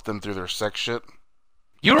like help them through their sex shit.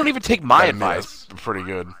 You don't even take my Gotta admit, advice. that's pretty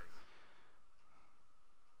good.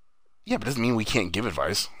 Yeah, but it doesn't mean we can't give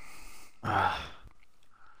advice. I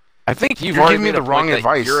think you've You're already giving me made a the wrong point that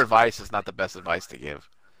advice. Your advice is not the best advice to give.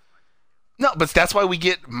 No, but that's why we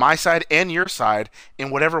get my side and your side,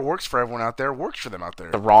 and whatever works for everyone out there works for them out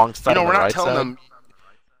there. The wrong side. You know, and we're the not right telling side. them.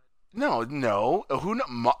 No.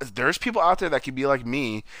 There's people out there that could be like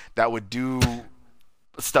me that would do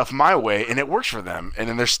stuff my way, and it works for them. And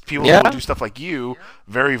then there's people who Yeah. will do stuff like you,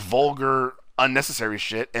 very vulgar, unnecessary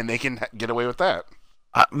shit, and they can get away with that.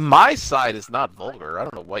 My side is not vulgar. I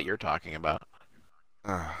don't know what you're talking about.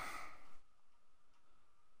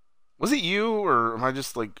 Was it you, or am I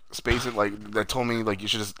just like spacing like that told me like you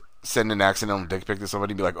should just send an accidental dick pic to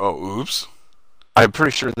somebody and be like, oh, oops? I'm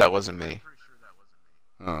pretty sure that wasn't me.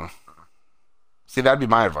 Oh. See, that'd be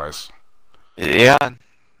my advice. Yeah.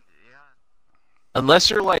 Unless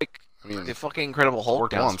you're like I mean, the fucking Incredible Hulk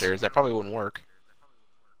worked once. downstairs, that probably wouldn't work.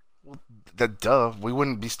 we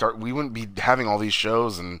wouldn't be having all these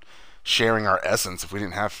shows and sharing our essence if we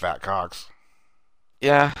didn't have fat cocks.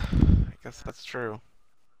 Yeah, I guess that's true.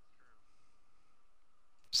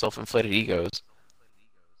 Self-inflated egos.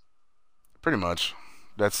 Pretty much.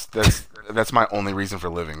 That's my only reason for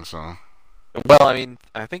living. So Well, I mean,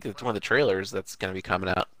 I think it's one of the trailers that's going to be coming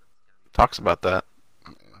out. Talks about that.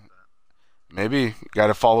 maybe got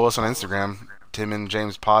to follow us on Instagram, Tim and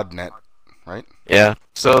James Podnet, right? Yeah.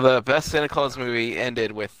 So the best Santa Claus movie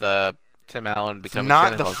ended with Tim Allen becoming Not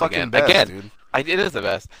Santa the Claus fucking again. best, Again, dude. it is the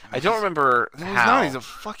best. I don't remember No, he's how. not. He's a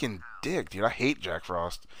fucking dick, dude. I hate Jack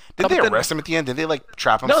Frost. Did No, they but then- arrest him at the end? Did they like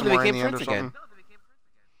trap him No, they somewhere in became the end or friends something? again.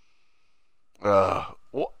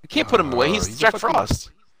 Well, You can't put him away. He's a Jack fucking-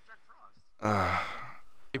 Frost. Uh,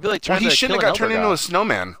 He'd be like well, trying he to shouldn't kill have got an turned elder into god. a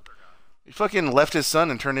snowman. He fucking left his son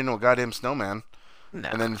and turned into a goddamn snowman. No.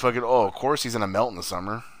 And then fucking, oh, of course he's gonna melt in the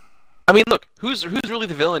summer. I mean, look, who's really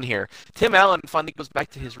the villain here? Tim Allen finally goes back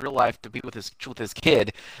to his real life to be with his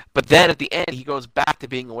kid, but then at the end he goes back to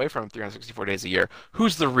being away from him 364 days a year.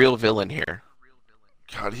 Who's the real villain here?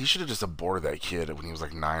 God, he should have just aborted that kid when he was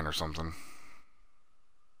like 9 or something.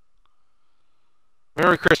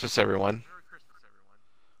 Merry Christmas, everyone.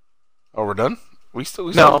 Oh, we're done? We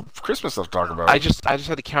still No. have Christmas stuff to talk about. I just had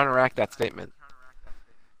to counteract that statement.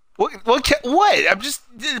 What? I'm just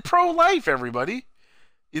pro-life, everybody.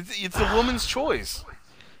 It's a woman's choice.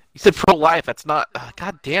 You said pro-life. That's not.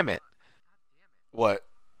 God damn it. What?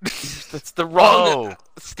 That's the wrong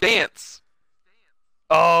stance.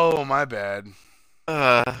 Oh, my bad.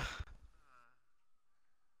 Uh,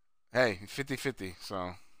 Hey, 50-50,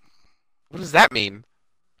 so. what does that mean?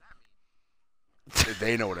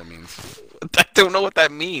 They know what it means. I don't know what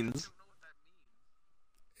that means.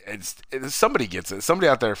 It's somebody gets it. Somebody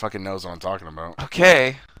out there fucking knows what I'm talking about.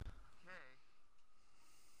 Okay.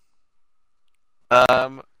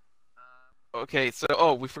 Um. Okay.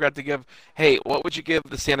 So, we forgot to give. Hey, what would you give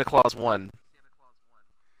the Santa Claus 1?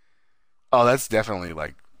 Oh, that's definitely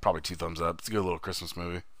like probably 2 thumbs up. It's a good little Christmas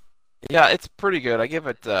movie. Yeah, it's pretty good. I give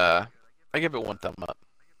it. I give it 1 thumb up.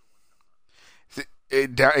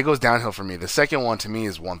 It goes downhill for me. The second one to me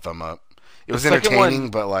is 1 thumb up. It The was second entertaining, one,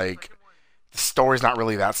 but like the story's not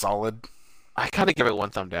really that solid. I kind of give it 1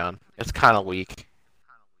 thumb down. It's kind of weak.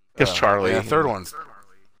 Because Charlie. Yeah, third one's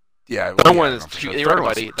yeah. Third yeah, one is no, for two. sure. You Third heard,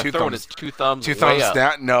 one's buddy. The two third one thumbs. is 2 thumbs. Two Way thumbs up.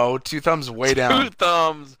 down. No, 2 thumbs way down. 2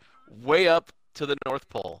 thumbs way up to the North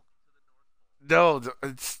Pole. No,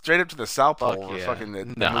 it's straight up to the South Fuck Pole. Where yeah. fucking the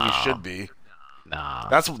No. movie should be. Nah.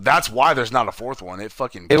 That's why there's not a fourth one. It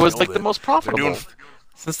fucking. It was killed like it. the most They're profitable doing.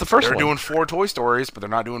 since the first They're one. doing 4 Toy Stories, but they're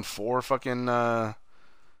not doing 4 fucking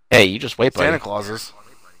Hey, you just wait, buddy. Santa Clauses.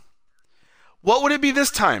 What would it be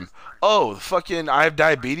this time? Oh, fucking I have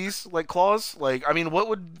diabetes like Claus? Like I mean what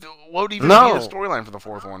would even No. be the storyline for the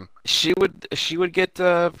fourth one? She would get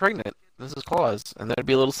pregnant. This is Claus, and there'd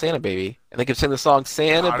be a little Santa baby, and they could sing the song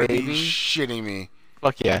Santa Gotta be Baby. shitting me.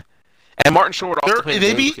 Fuck yeah! And Martin Short also They're- played they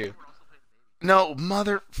the baby be- too. No,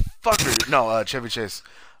 motherfucker. No, Chevy Chase.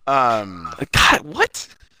 God, what?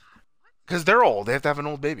 Cuz they're old. They have to have an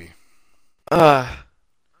old baby. Uh,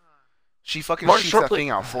 She fucking Martin shoots Short that play- thing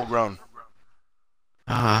out full grown.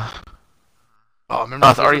 uh, Oh, remember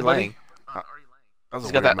it's that Artie buddy? Lang. That was He's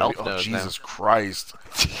a got weird that movie. elf Oh, nose Jesus Christ.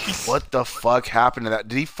 What the fuck happened to that?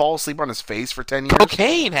 Did he fall asleep on his face for 10 years?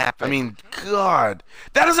 Cocaine happened. I mean, God.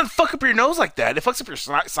 That doesn't fuck up your nose like that. It fucks up your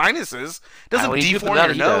sinuses. It doesn't when you do deform that,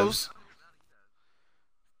 your he nose.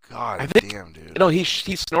 God I think- damn, dude. no, he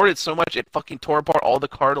snorted so much it fucking tore apart all the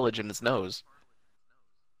cartilage in his nose.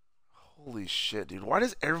 Holy shit, dude. Why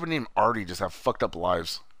does everybody named Artie just have fucked up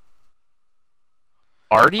lives?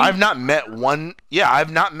 Artie? I've not met one. Yeah,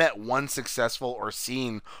 I've not met one successful or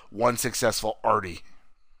seen one successful Artie.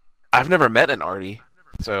 I've never met an Artie,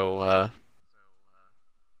 so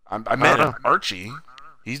I met don't an Archie.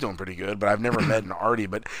 He's doing pretty good, but I've never met an Artie.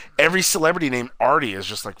 But every celebrity named Artie is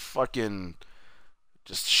just like fucking,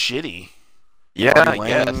 just shitty. yeah, Artie I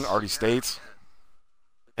Lang, guess. Artie States.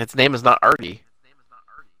 Its name is not Artie.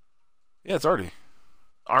 Yeah, it's Artie.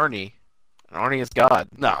 Arnie. And Arnie is God.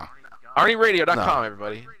 No, ArnieRadio.com, No.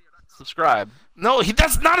 everybody. Subscribe. no,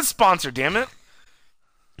 that's not a sponsor. Damn it.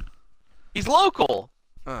 He's local.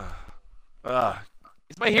 Uh,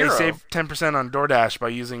 He's my they hero. save 10% on DoorDash by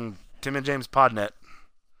using Tim and James Podnet.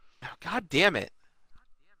 Oh, God damn it.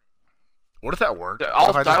 What if that worked? I'll What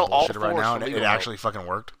if I dial just all bullshitted right fours now for and it legal help. actually fucking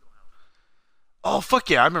worked? Oh, fuck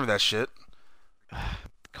yeah, I remember that shit.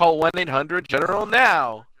 Call 1-800-GENERAL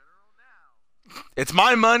now. It's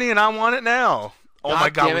my money and I want it now. Oh God my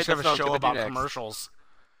god, damn we it, should have that's a what show I'm gonna about do next. commercials.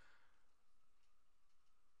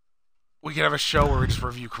 We could have a show where we just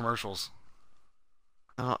review commercials.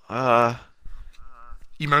 Uh,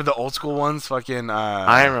 You remember the old school ones? Fucking,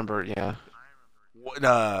 I remember, yeah.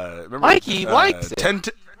 remember, Mikey likes it. 10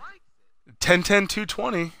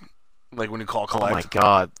 220. Like when you call Oh my collect.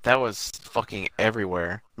 god, that was fucking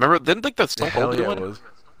everywhere. Remember, didn't like the Stone Hell Cold yeah, do it one? was.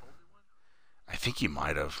 I think he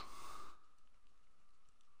might have.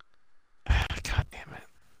 God damn it.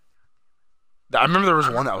 I remember there was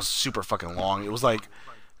one that was super fucking long. It was like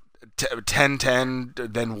 10 10,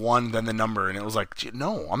 then 1, then the number, and it was like, gee,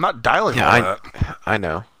 no, I'm not dialing all Yeah, that. I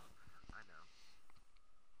know.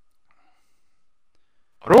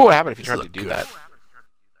 What would happen if you This tried is to a do good- that?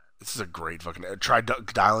 This is a great fucking. Try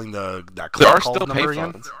dialing that There call are still number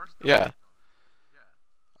again. payphones. Yeah.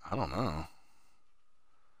 I don't know.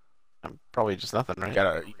 Probably just nothing,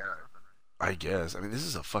 right? I guess. I mean, this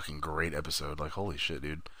is a fucking great episode. Like, holy shit,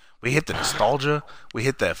 dude. We hit the nostalgia. We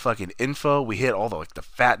hit that fucking info. We hit all the the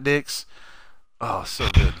fat dicks. Oh, so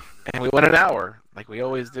good. And we went an hour, like we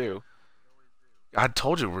always do. I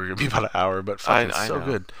told you we were gonna be about an hour, but I fucking so know.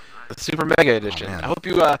 good. The Super Mega Edition. man. I hope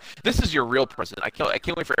you. This is your real present. I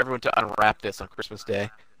can't wait for everyone to unwrap this on Christmas Day.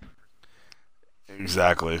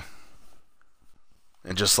 Exactly.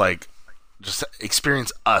 And just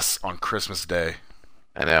experience us on Christmas Day.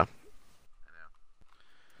 I know.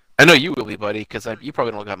 I know you will be, buddy, because you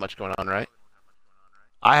probably don't got much going on, right?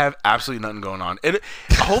 I have absolutely nothing going on.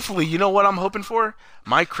 Hopefully, you know what I'm hoping for?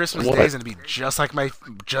 My Christmas What? Day is gonna be just like my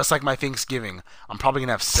Thanksgiving. I'm probably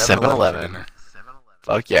gonna have 7-Eleven 7-Eleven. dinner.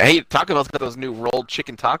 Fuck yeah. Hey, Taco Bell's got those new rolled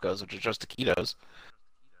chicken tacos, which are just taquitos.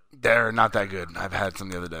 They're not that good. I've had some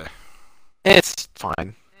the other day. It's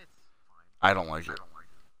fine. I don't like it.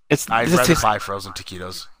 It's I'd it rather tastes- buy frozen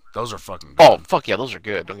taquitos. Those are fucking Oh, good. fuck yeah, those are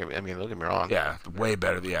good. Don't get me wrong. Yeah, way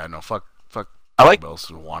better. Yeah, no, fuck I Taco like Bell's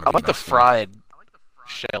I wannabe like the Mexican. fried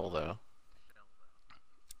shell though.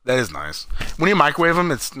 That is nice. When you microwave them,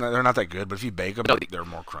 they're not that good, but if you bake them, No, they're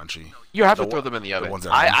more crunchy. you have The to throw them in the the oven. ones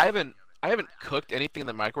at I, home. I haven't I haven't cooked anything in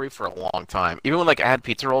the microwave for a long time. Even when like I had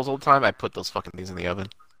pizza rolls all the time, I put those fucking things in the oven.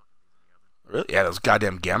 Really? Yeah, those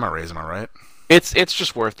goddamn gamma rays, am I right? It's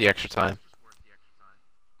just worth the extra time.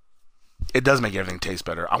 It does make everything taste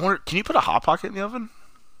better. I wonder, can you put a hot pocket in the oven?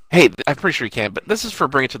 Hey, I'm pretty sure you can, but this is for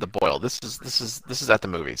bring it to the boil. This is at the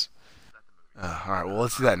movies. All right, well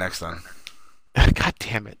let's do that next time. God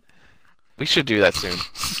damn it. We should do that soon.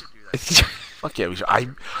 Fuck yeah, we should.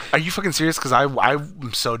 Are you fucking serious? Because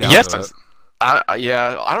I'm so down Yes. for that.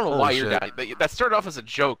 Yeah, I don't know Holy why you're shit. down. That started off as a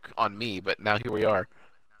joke on me, but now here we are.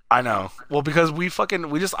 I know. Well, because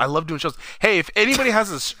I love doing shows. Hey, if anybody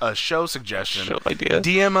has a show suggestion, Show idea.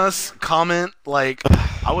 DM us, comment. Like,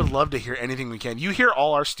 I would love to hear anything we can. You hear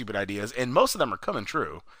all our stupid ideas, and most of them are coming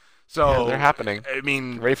true. So Yeah, they're happening. I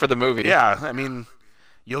mean, Ready for the movie? yeah. I mean,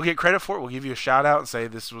 you'll get credit for it. We'll give you a shout out and say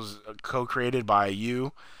this was co-created by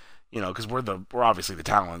you. You know, because we're obviously the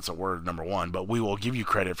talent, so we're number one. But we will give you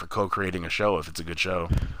credit for co-creating a show if it's a good show.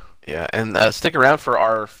 Yeah, and stick around for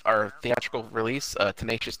our theatrical release,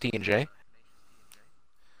 Tenacious T and J.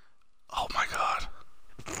 Oh my god.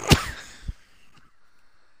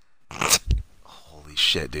 Holy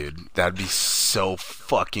shit, dude. That'd be so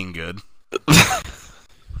fucking good.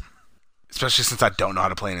 Especially since I don't know how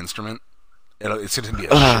to play an instrument. It's going to be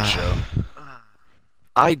a shit show.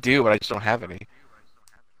 I do, but I just don't have any.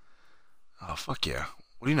 Oh, fuck yeah.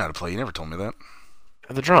 What do you know how to play? You never told me that.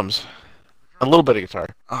 The drums, a little bit of guitar.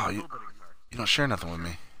 Oh, you don't share nothing with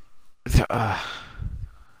me. It's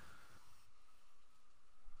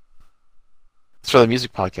for the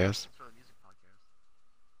music podcast.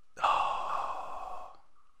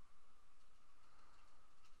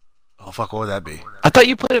 Oh, fuck, what would that be? I thought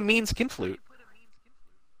you played a mean skin flute.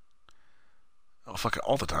 Oh, fuck it,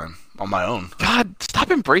 all the time. On my own. God, stop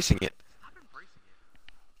embracing it.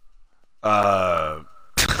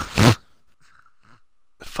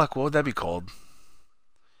 Fuck, what would that be called?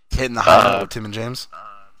 Hitting the high note with Tim and James?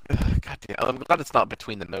 God damn, I'm glad it's not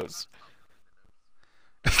between the notes.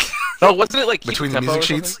 No, wasn't it like Keep Between the Tempo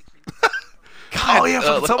music or sheets? something? God, Oh, yeah,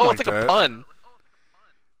 fucking something like it's like that. a pun.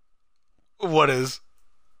 What is?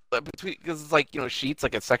 Between because it's like sheets,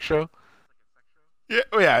 like a sex show. Yeah,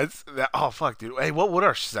 oh, yeah, it's that. Oh, fuck, dude. Hey, what would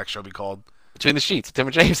our sex show be called? Between the Sheets, Tim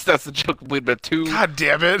and James. That's the joke. We've been God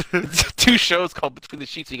damn it. two shows called Between the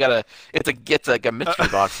Sheets. You gotta it's like a mystery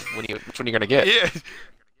box which one you're gonna get. Yeah.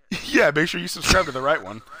 Yeah, make sure you subscribe to the right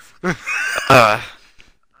one. Uh,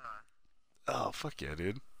 Oh, fuck yeah,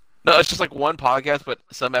 dude. no, it's just like one podcast, but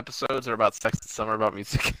some episodes are about sex and some are about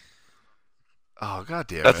music. Oh, god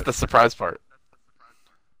damn That's it. the surprise part.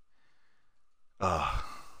 Oh.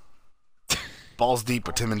 Balls deep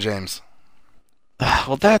with Tim and James.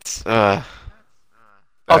 Well, that's oh,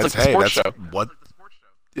 it's like a Hey, sports that's show. what?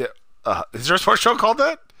 Yeah. Is there a sports show called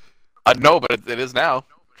that? No, but it is now.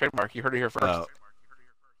 Trademark. You heard it here first. Oh,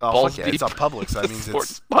 Balls fuck yeah. It's deep. on Publix. So that means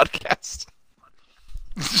Sports podcast.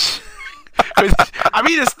 I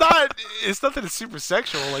mean, it's not. It's nothing that's super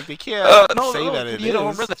sexual. Like they can't say that it you know,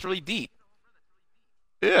 is. that's really deep.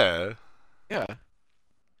 Yeah. Yeah.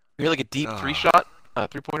 You're like a deep Oh. three shot,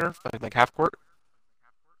 3-pointer, like half court,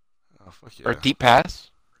 Oh fuck yeah. or a deep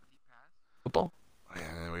pass, football, Oh,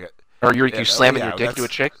 yeah, then we got. or you Yeah, slamming yeah, your dick to a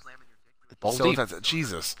that's- chick. Balls So deep. that's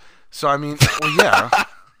Jesus. So I mean, well, yeah.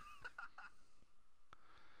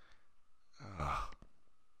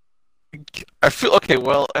 I feel okay.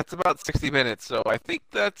 Well, that's about 60 minutes, so I think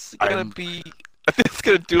that's gonna I'm- be. I think it's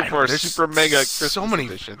gonna do I it know, for our there's super mega so Christmas many-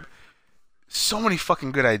 edition. So many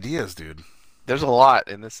fucking good ideas, dude. There's a lot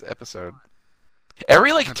in this episode.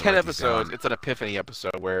 Every like have to 10 write these episodes, down. it's an epiphany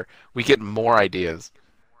episode where we get more ideas.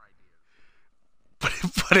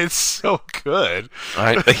 But it's so good.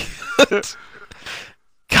 Right?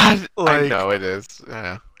 God, I Like- know it is.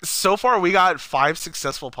 Yeah. So far, we got 5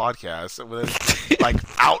 successful podcasts with like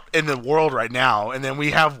out in the world right now, and then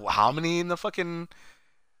we have how many in the fucking?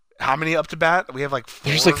 How many up to bat? We have like 4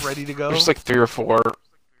 There's like ready to go. There's like 3 or 4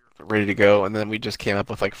 ready to go, and then we just came up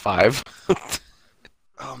with like 5.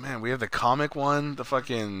 Oh man, we have the comic one, the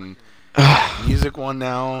fucking music one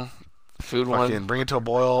now. Food Fucking one. bring it to a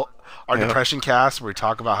boil. Our Yeah. depression cast, where we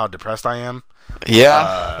talk about how depressed I am.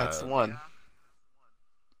 Yeah, that's the one.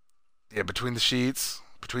 Yeah, between the sheets,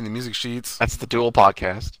 between the music sheets. That's the dual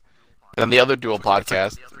podcast. And then the other dual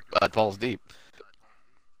podcast, Balls Deep.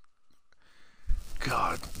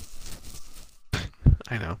 God.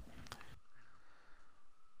 I know.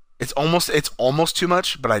 it's almost too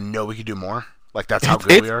much, but I know we could do more. Like that's how It,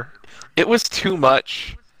 good we it, are. it was too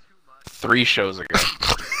much 3 shows ago.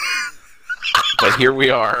 But here we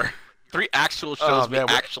are. 3 actual Oh shows we man,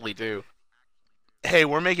 actually do. hey,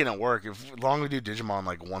 we're making it work. If as long as we do Digimon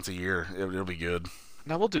like once a year, it'll be good.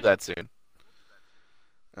 Now we'll do that soon.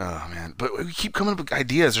 Oh man, but we keep coming up with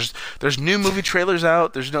ideas. There's new movie trailers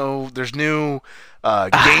out. There's new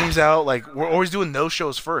games out. Like we're always doing those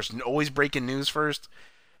shows first, and always breaking news first.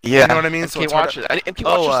 Yeah. You know what I mean? So MK it's hard Watch to- it. MK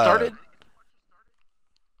Oh, Watch just started.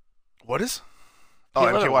 What is? Oh,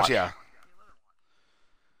 MK MK Watch, Watch. yeah.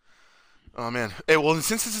 Oh man. Hey, well,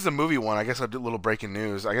 since this is a movie one, I guess I'll do a little breaking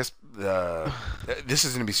news. I guess this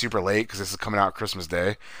is gonna be super late because this is coming out Christmas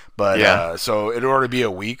Day. But Yeah. so it'll already be a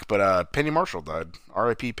week. But Penny Marshall died.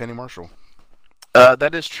 R.I.P. Penny Marshall.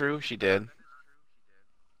 That is true. She did.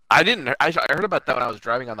 I didn't. I heard about that when I was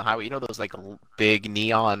driving on the highway. You know those like big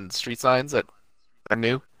neon street signs that are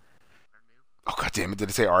new. Oh god damn it! Did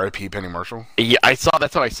it say R.I.P. Penny Marshall? Yeah, I saw.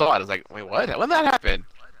 That's how I saw it. I was like, wait, what? When that happened?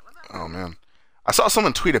 Oh man. I saw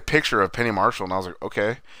someone tweet a picture of Penny Marshall, and I was like,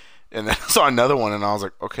 okay. And then I saw another one, and I was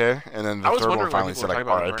like, okay. And then the I was third one wondering why finally people said were like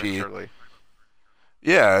talking about R.I.P. Shirley.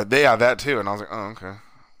 Yeah, they have that too, and I was like, oh okay.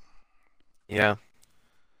 Yeah.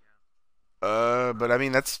 But I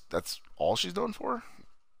mean, that's all she's known for.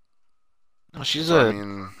 No, she's So, I a.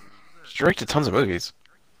 mean, She directed tons of movies.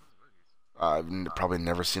 Probably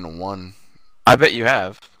never seen a one. I bet you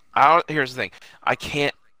have. Here's the thing. I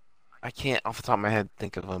can't off the top of my head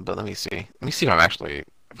think of them, but let me see. Let me see if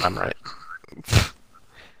I'm right.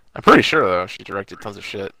 I'm pretty sure though she directed tons of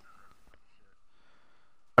shit.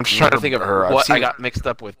 I'm just trying to think of Her- I've what I seen- got mixed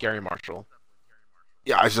up with Gary Marshall.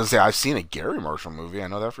 Yeah, I was gonna say I've seen a Gary Marshall movie. I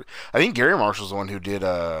know that. I think Gary Marshall's the one who did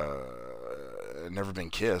Never Been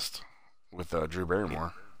Kissed with Drew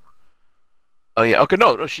Barrymore. Oh yeah. Okay.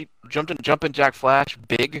 No. She Jumpin' Jack Flash,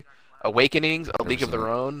 Big, Awakenings, A League of seen Their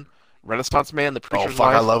it. Own, Renaissance Man, The Oh Preacher's fuck,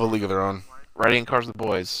 I Wife, love A League of Their Own. Riding Cars with the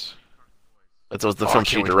Boys. That was the Oh, I film can't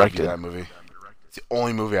she wait to directed. review that movie. It's the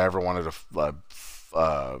only movie I ever wanted to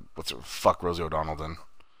fuck Rosie O'Donnell in.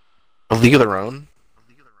 A League of Their Own.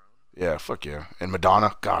 Yeah, fuck yeah. And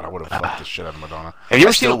Madonna, God, I would have fucked the shit out of Madonna. Have you I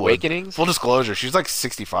ever seen still would. Awakenings? Full disclosure, she's like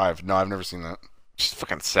 65. No, I've never seen that. She's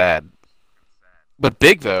fucking sad. But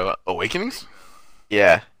Big though. Awakenings?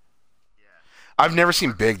 Yeah. I've never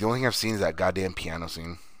seen Big. The only thing I've seen is that goddamn piano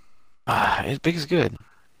scene. Big is good.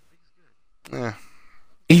 Yeah.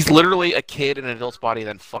 He's literally a kid in an adult's body,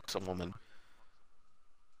 then fucks a woman.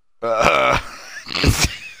 Uh,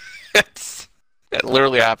 It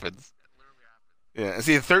literally happens. yeah.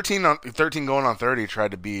 See, 13 going on 30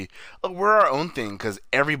 tried to be, oh, we're our own thing because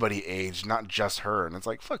everybody aged, not just her. And it's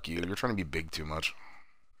like, fuck you. You're trying to be big too much.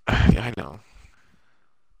 Yeah, I know.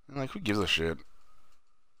 And like, who gives a shit?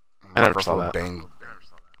 I never Ruffalo saw that. Bang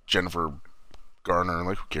Jennifer Garner.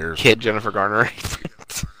 Like, who cares? Kid Jennifer Garner.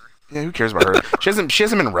 Yeah, who cares about her? She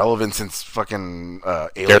hasn't been relevant since fucking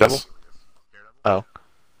Daredevil? Alias. Oh.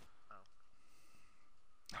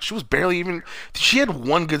 She was barely even. She had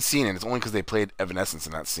one good scene, and it's only because they played Evanescence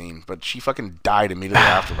in that scene. But she fucking died immediately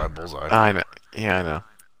after by Bullseye. I know. Yeah, I know.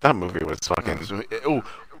 That movie was fucking.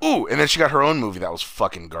 Ooh, and then she got her own movie that was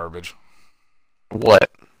fucking garbage. What?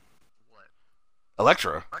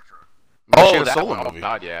 Elektra. Oh, she had a that solo one. Oh, movie.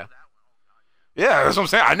 God, yeah. Yeah, that's what I'm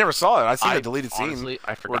saying. I never saw it. I seen the deleted honestly, scene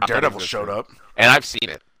I where forgot that Daredevil existed. showed up. And I've seen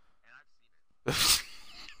it.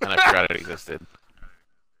 And I forgot it existed.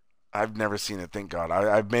 I've never seen it. Thank God.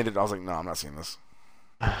 I've made it. I was like, no, I'm not seeing this.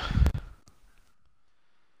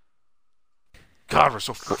 God, we're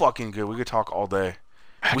so fucking good. We could talk all day.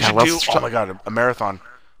 We God, should what do. else Oh my God, a marathon,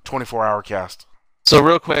 24-hour cast. So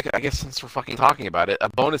real quick, I guess since we're fucking talking about it, a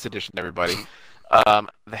bonus edition, everybody. The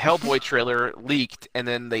Hellboy trailer leaked, and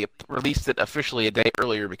then they released it officially a day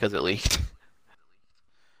earlier because it leaked.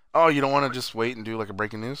 Oh, you don't want to just wait and do like a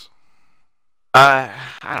breaking news? I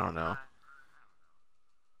don't know.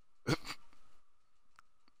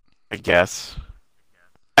 I guess.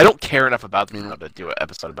 I don't care enough about the movie to do an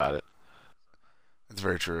episode about it. It's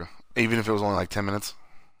very true. Even if it was only like 10 minutes.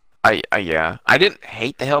 Yeah. I didn't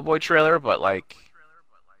hate the Hellboy trailer, but like,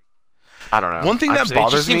 I don't know. One thing that It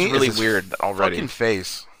bothers just seems me really is his weird already. fucking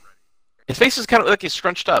face. His face is kind of like he's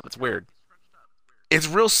scrunched up. It's weird. It's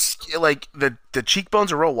real like the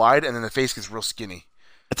cheekbones are real wide and then the face gets real skinny.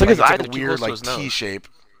 It's like his it's eyes like are a too weird close to like his nose. T shape.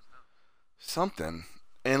 Something.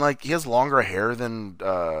 And like he has longer hair than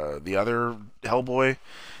the other Hellboy.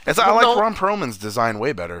 I Well, like no. Ron Perlman's design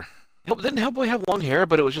way better. Didn't Hellboy have long hair,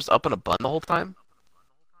 but it was just up in a bun the whole time?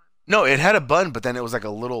 No, it had a bun, but then it was like a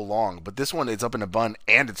little long. But this one, it's up in a bun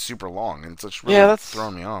and it's super long, and it's just really Yeah, that's-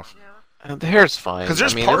 throwing me off. The hair's fine. Because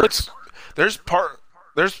there's I mean, parts. There's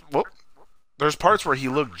there's parts where he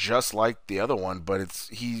looked just like the other one, but it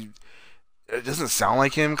doesn't sound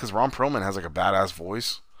like him because Ron Perlman has like a badass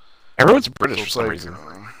voice. Everyone's So British for it's some like reason.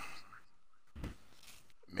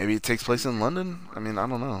 maybe it takes place in London. I mean, I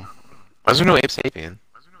don't know. Why is there no Abe Sapien?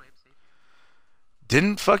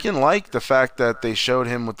 Didn't fucking like the fact that they showed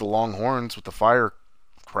him with the long horns with the fire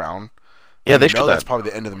crown. Yeah, they You showed that's that. probably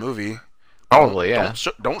the end of the movie. Probably, yeah.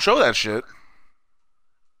 Don't show that shit.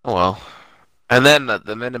 Oh well. And then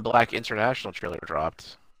the Men in Black International trailer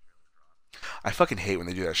dropped. I fucking hate when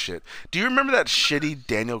they do that shit. Do you remember that shitty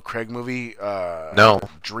Daniel Craig movie, No.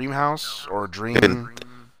 Dream House or Dream Didn't.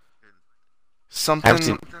 Haven't something?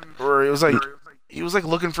 seen. Or it was like he was like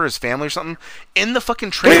looking for his family or something. In the fucking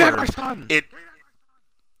Wait, trailer, my son! it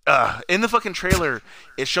in the fucking trailer,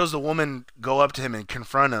 it shows the woman go up to him and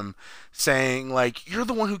confront him, saying like, "You're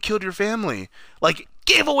the one who killed your family." Like,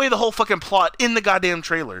 gave away the whole fucking plot in the goddamn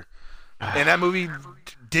trailer. And that movie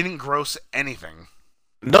didn't gross anything.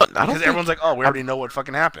 No, I don't Because think... everyone's like, "Oh, we already know what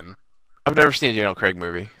fucking happened." I've never seen a Daniel Craig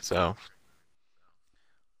movie, so...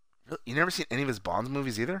 You never seen any of his Bond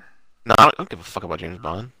movies either? No, I don't give a fuck about James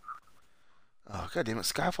Bond. Oh, god damn it,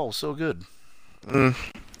 Skyfall was so good. Mm.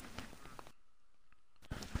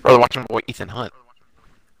 Rather watch my boy Ethan Hunt.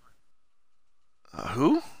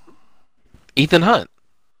 Who? Ethan Hunt.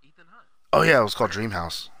 Oh yeah, it was called Dream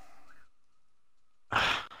House.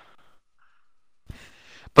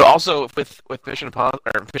 But also with Mission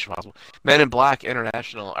Impossible, Men in Black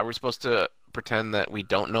International, are we supposed to pretend that we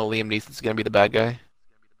don't know Liam Neeson's gonna be the bad guy?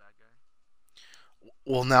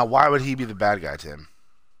 Well, now why would he be the bad guy, Tim?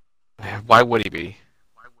 Why would he be?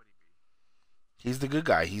 He's the good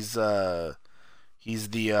guy. He's the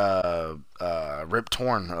Rip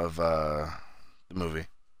Torn of the movie.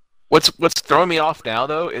 What's throwing me off now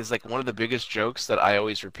though is like one of the biggest jokes that I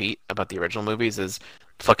always repeat about the original movies is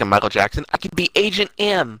fucking Michael Jackson. I could be Agent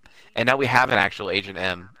M, and now we have an actual Agent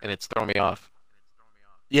M, and it's throwing me off.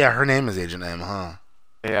 Yeah, her name is Agent M, huh?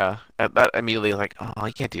 Yeah, that immediately like, oh,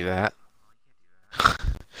 I can't do that.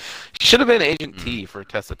 She should have been Agent T for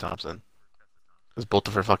Tessa Thompson, because both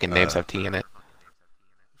of her fucking names have T in it.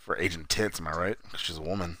 For Agent Tits, am I right? 'Cause she's a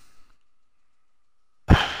woman.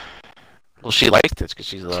 Well, she likes tits because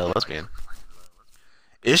she's a lesbian.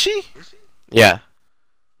 Is she? Yeah,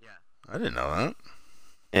 I didn't know that.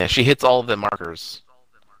 yeah, she hits all of the markers.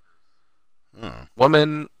 Oh.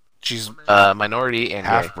 Woman, She's minority, and gay.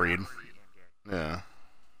 half breed. Yeah.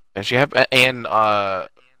 And she have and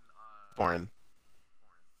foreign.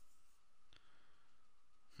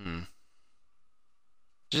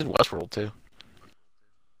 She's in Westworld too.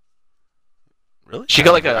 Really? She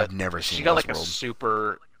got like a I've never seen she got like a Westworld.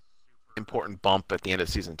 super important bump at the end of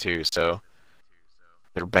season 2, so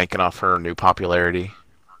they're banking off her new popularity.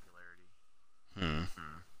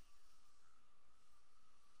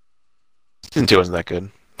 Season 2 wasn't that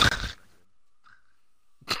good.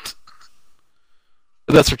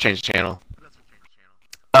 But that's for Change Channel.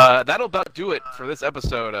 That'll about do it for this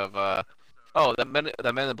episode of the Men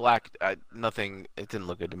in Black. Nothing. It didn't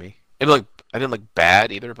look good to me. I didn't look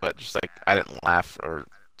bad either, but just like I didn't laugh or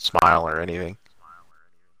smile or anything.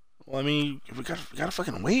 Well, I mean, we gotta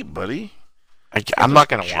fucking wait, buddy. I'm not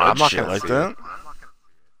gonna. Judge I'm not shit gonna like see that. it.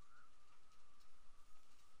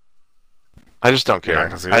 I just don't You're not care.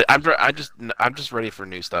 gonna see it? I'm just ready for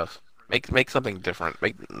new stuff. Make something different.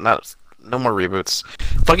 No more reboots.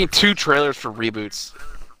 Fucking 2 trailers for reboots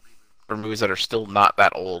for movies that are still not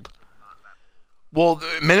that old. Well,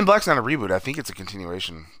 Men in Black's not a reboot. I think it's a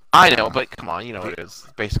continuation. I know, but come on, you know what it is.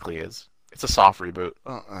 It basically is. It's a soft reboot.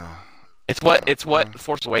 It's what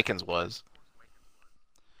Force Awakens was.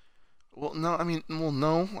 Well, no. I mean,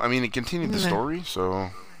 no. I mean, it continued the story,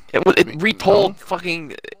 so It retold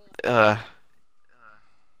fucking. It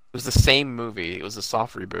was the same movie. It was a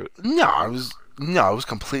soft reboot. No, it was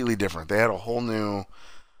completely different. They had a whole new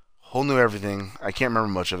everything. I can't remember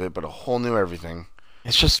much of it, but a whole new everything.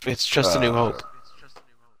 It's just A New Hope.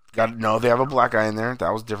 They have a black guy in there.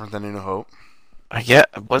 That was different than A New Hope. Yeah,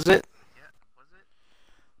 was it?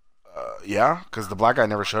 Yeah, because the black guy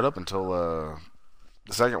never showed up until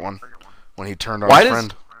the second one when he turned on his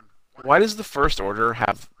friend. Why does the First Order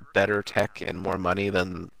have better tech and more money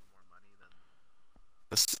than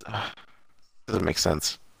this? Doesn't make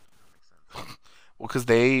sense. Well, because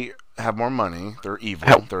they have more money. They're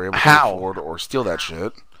evil. They're able to afford or steal that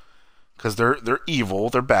shit. Because they're evil.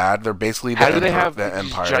 They're bad. They're basically How do they have the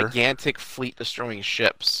these empire. gigantic fleet-destroying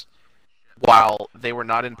ships while they were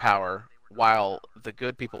not in power? While the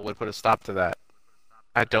good people would put a stop to that?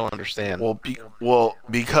 I don't understand. Well,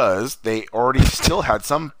 because they already still had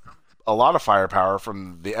some a lot of firepower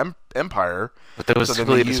from the Empire. But that So was then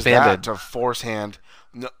they really use that disbanded. to force hand.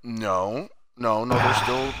 No, no, no.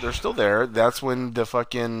 They're still there. That's when the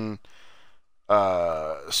fucking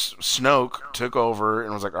Snoke took over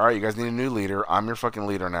and was like, "All right, you guys need a new leader. I'm your fucking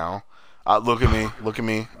leader now. Look at me, look at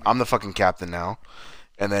me. I'm the fucking captain now."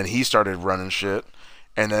 And then he started running shit.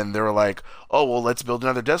 And then they were like, "Oh well, let's build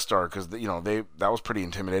another Death Star because that was pretty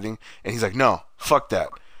intimidating." And he's like, "No, fuck that.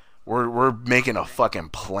 We're making a fucking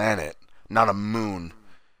planet, not a moon."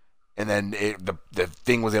 And then the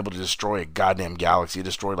thing was able to destroy a goddamn galaxy. It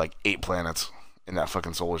destroyed like 8 planets in that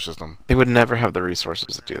fucking solar system. They would never have the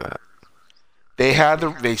resources to do that.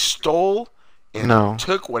 They stole and No.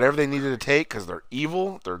 took whatever they needed to take because they're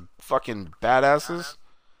evil. They're fucking badasses.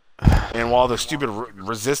 And while the stupid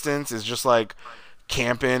resistance is just like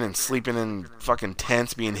camping and sleeping in fucking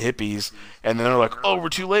tents, being hippies, and then they're like, "Oh, we're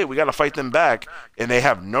too late. We got to fight them back." And they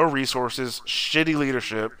have no resources, shitty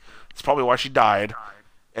leadership. It's probably why she died.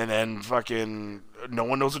 And then fucking no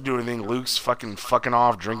one knows what to do anything. Luke's fucking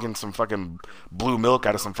off, drinking some fucking blue milk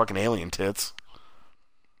out of some fucking alien tits.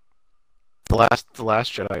 The last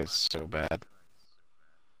Jedi is so bad.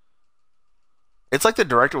 It's like the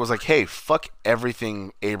director was like, "Hey, fuck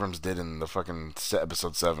everything Abrams did in the fucking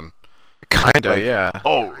episode 7. Kinda, Like, yeah.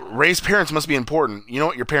 oh, Ray's parents must be important. You know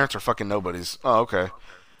what? Your parents are fucking nobodies. Oh, okay.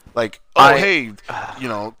 Like, oh, I hey,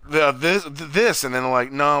 this, and then they're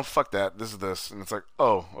like, no, fuck that. This is this, and it's like,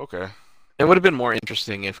 oh, okay. It would have been more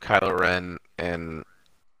interesting if Kylo Ren and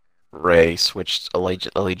Rey switched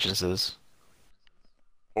allegiances.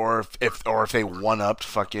 Or if they one upped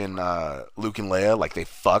fucking Luke and Leia, like they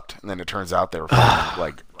fucked, and then it turns out they were fucking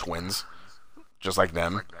like twins, just like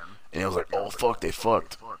them, and it was like, oh fuck, they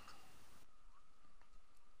fucked.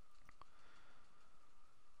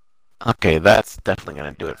 Okay, that's definitely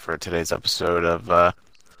gonna do it for today's episode of Out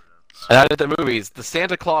at the Movies, the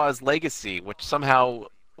Santa Claus Legacy, which somehow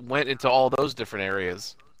went into all those different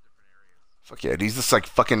areas. Fuck yeah, he's just like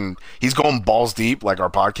fucking. He's going balls deep like our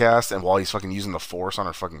podcast, and while he's fucking using the force on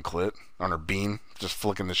her fucking clit, on her bean, just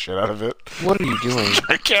flicking the shit out of it. What are you doing?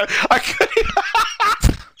 I can't. I can't.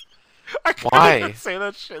 I can't Why? even say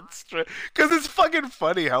that shit straight because it's fucking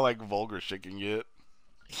funny how like vulgar shit can get.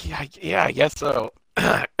 Yeah, I guess so.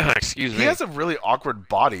 Excuse He me. has a really awkward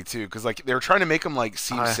body too, because like they were trying to make him like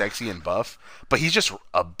seem I sexy and buff, but he's just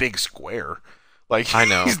a big square. Like I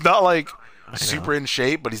know. he's not like I know. super in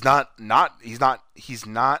shape, but he's not in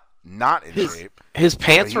His shape. his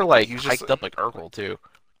pants He- were like he was just- hiked up like Urkel too.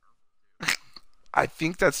 I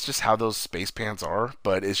think that's just how those space pants are,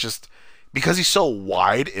 but it's just because he's so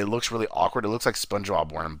wide, it looks really awkward. It looks like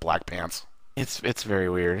SpongeBob wearing black pants. It's very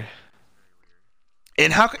weird.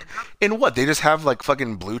 And how? And what? They just have like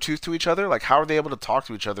fucking Bluetooth to each other. Like, how are they able to talk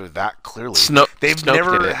to each other that clearly? They've Snoke did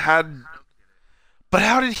never it. had. But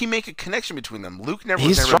how did he make a connection between them? Luke never.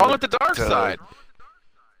 He's was never strong able with the dark to- side.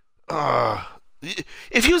 Uh,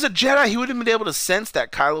 if he was a Jedi, he would have been able to sense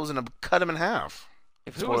that Kylo was going to cut him in half.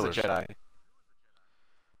 If who was a Spoilers. Jedi?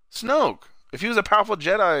 Snoke. If he was a powerful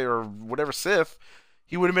Jedi or whatever Sith,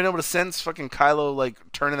 he would have been able to sense fucking Kylo like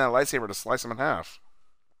turning that lightsaber to slice him in half.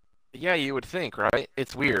 Yeah, you would think, right?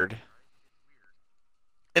 It's weird.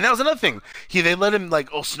 And that was another thing. They let him like,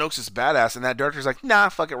 oh, Snoke's this badass, and that director's like, nah,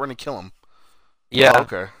 fuck it, we're gonna kill him. Yeah. Oh,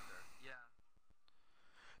 okay.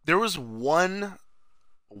 There was one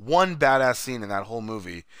badass scene in that whole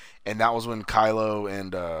movie, and that was when Kylo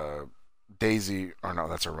and Daisy, or no,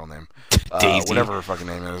 that's her real name. Daisy. Whatever her fucking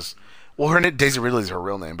name is. Well, her name, Daisy Ridley is her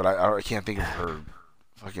real name, but I can't think of her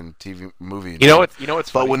fucking TV movie. You know what? You know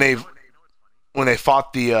what's But funny? when they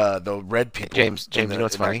fought the red people, James, in you know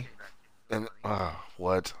what's funny?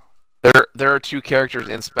 What? There are two characters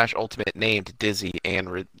in Smash Ultimate named Daisy and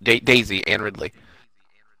Ridley.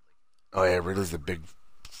 Oh yeah, Ridley's the big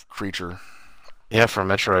creature. Yeah, from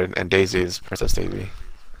Metroid, and Daisy is Princess Daisy.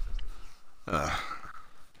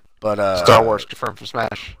 But Star Wars confirmed for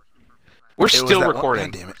Smash. We're it was still that one-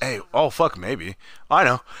 recording. God damn it! Hey, oh fuck, maybe. I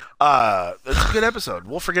know. It's a good episode.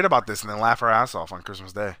 We'll forget about this and then laugh our ass off on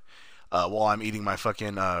Christmas Day, while I'm eating my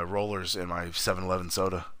fucking rollers and my 7-Eleven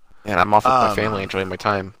soda. And I'm off with my Um, family, enjoying my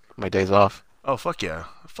time, my days off. Oh fuck yeah,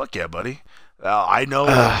 buddy. I know.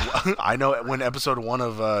 I know when episode 1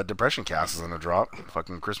 of Depression Cast is gonna drop.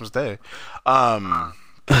 Fucking Christmas Day.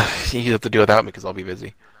 You have to do without me because I'll be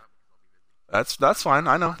busy. That's fine.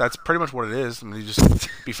 I know. That's pretty much what it is. I mean, you just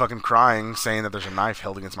be fucking crying, saying that there's a knife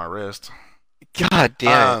held against my wrist. God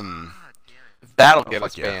damn it. it. That'll get fuck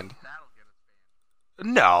us yeah. banned.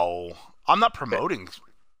 No, I'm not promoting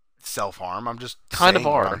self harm. I'm just Kind of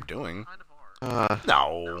saying what are. I'm doing. Uh,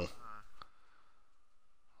 No.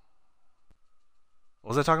 What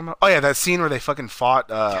was I talking about? Oh yeah, that scene where they fucking fought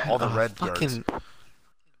all the Oh, red guards. fucking.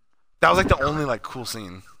 That was like the only like cool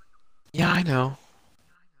scene. Yeah, I know.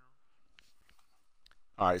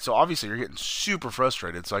 All right, so obviously you're getting super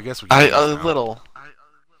frustrated. So I guess we can do A this now. little.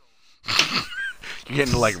 You're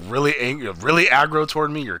getting like really angry, really aggro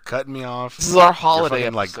toward me. You're cutting me off. This is our holiday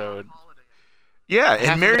fucking, like- episode. Yeah, Half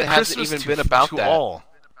and of Merry it hasn't Christmas even to, been about to that. all.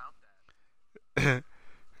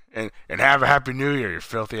 and have a happy New Year, you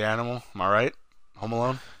filthy animal. Am I right? Home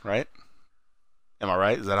Alone, right? Am I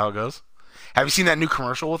right? Is that how it goes? Have you seen that new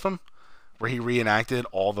commercial with him, where he reenacted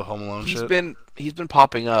all the Home Alone shit? He's been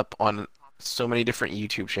popping up on so many different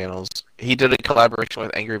YouTube channels. He did a collaboration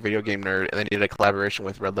with Angry Video Game Nerd, and then he did a collaboration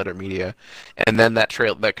with Red Letter Media, and then that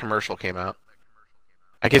commercial came out.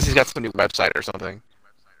 I guess he's got some new website or something.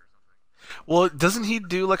 Well, doesn't he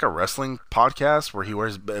do like a wrestling podcast where he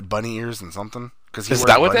wears bunny ears and something? Because he Is wears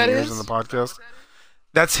that what bunny that ears is? in the podcast.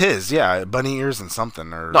 That's his, yeah, bunny ears and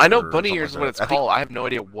something. Or No, I know or Bunny something Ears is like what that. it's I think called. I have no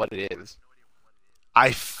idea what it is.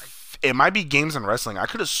 it might be games and wrestling. I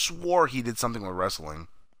could have swore he did something with wrestling,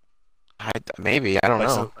 Maybe I don't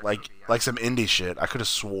like know. like some indie shit. I could have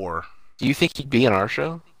swore. Do you think he'd be on our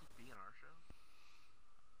show?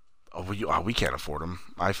 Oh, we can't afford him.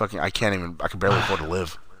 I can't even. I can barely afford to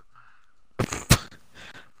live.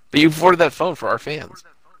 But you afforded that phone for our fans.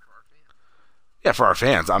 Yeah, for our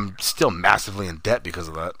fans, I'm still massively in debt because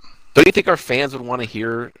of that. Don't you think our fans would want to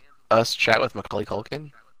hear us chat with Macaulay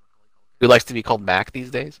Culkin, who likes to be called Mac these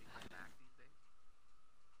days?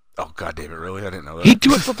 Oh God, David, really? I didn't know that. He'd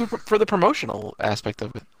do it for the promotional aspect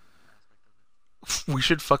of it. We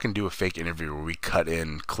should fucking do a fake interview where we cut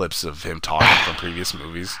in clips of him talking from previous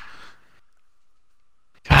movies.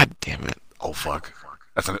 God damn it! Oh fuck.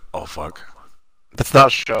 Oh fuck. That's not a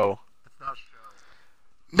show.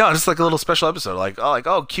 No, just like a little special episode, like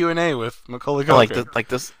Q&A with Macaulay Culkin. Like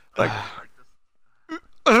this. Like-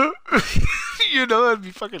 you know, that'd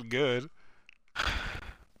be fucking good.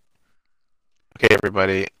 Okay,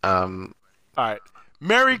 everybody. All right.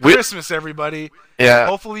 Merry We- Christmas, everybody. Yeah.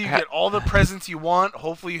 Hopefully you get all the presents you want.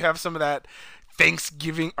 Hopefully you have some of that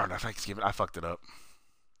Thanksgiving, or not Thanksgiving. I fucked it up.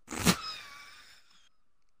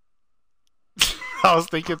 I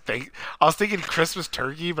was thinking Christmas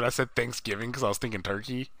turkey, but I said Thanksgiving because I was thinking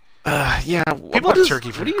turkey. Yeah. People have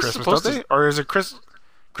turkey for Christmas, don't they? Or is it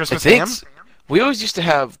Christmas ham? We always used to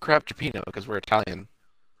have crap Gepino because we're Italian.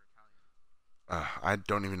 I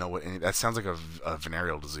don't even know what that sounds like a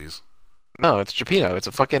venereal disease. No, it's Gepino. It's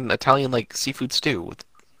a fucking Italian like seafood stew. With,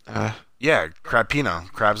 Yeah, crabpino,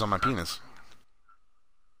 crabs on my penis.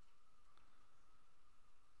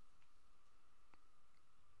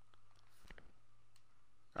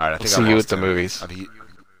 All right, I think see I you lost at the him. movies.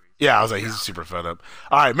 Yeah, I was like, he's super fed up.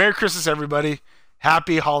 All right, Merry Christmas, everybody.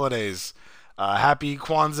 Happy holidays. Happy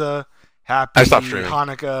Kwanzaa. Happy I stopped streaming.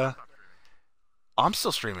 Hanukkah. I'm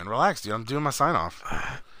still streaming. Relax, dude. I'm doing my sign off.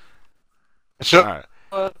 Sure. All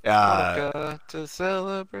right. Hanukkah to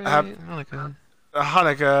celebrate Hanukkah.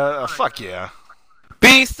 Hanukkah. Fuck yeah.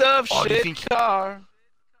 Piece of Oh, do you shit think- car.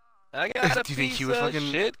 I got a Do you think piece he would of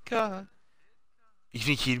fucking- shit car. You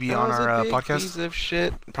think he'd be That on was a our big podcast? Piece of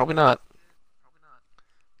shit. Probably not.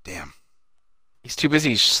 Damn. He's too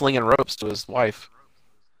busy slinging ropes to his wife.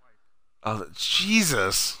 Oh,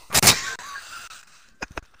 Jesus.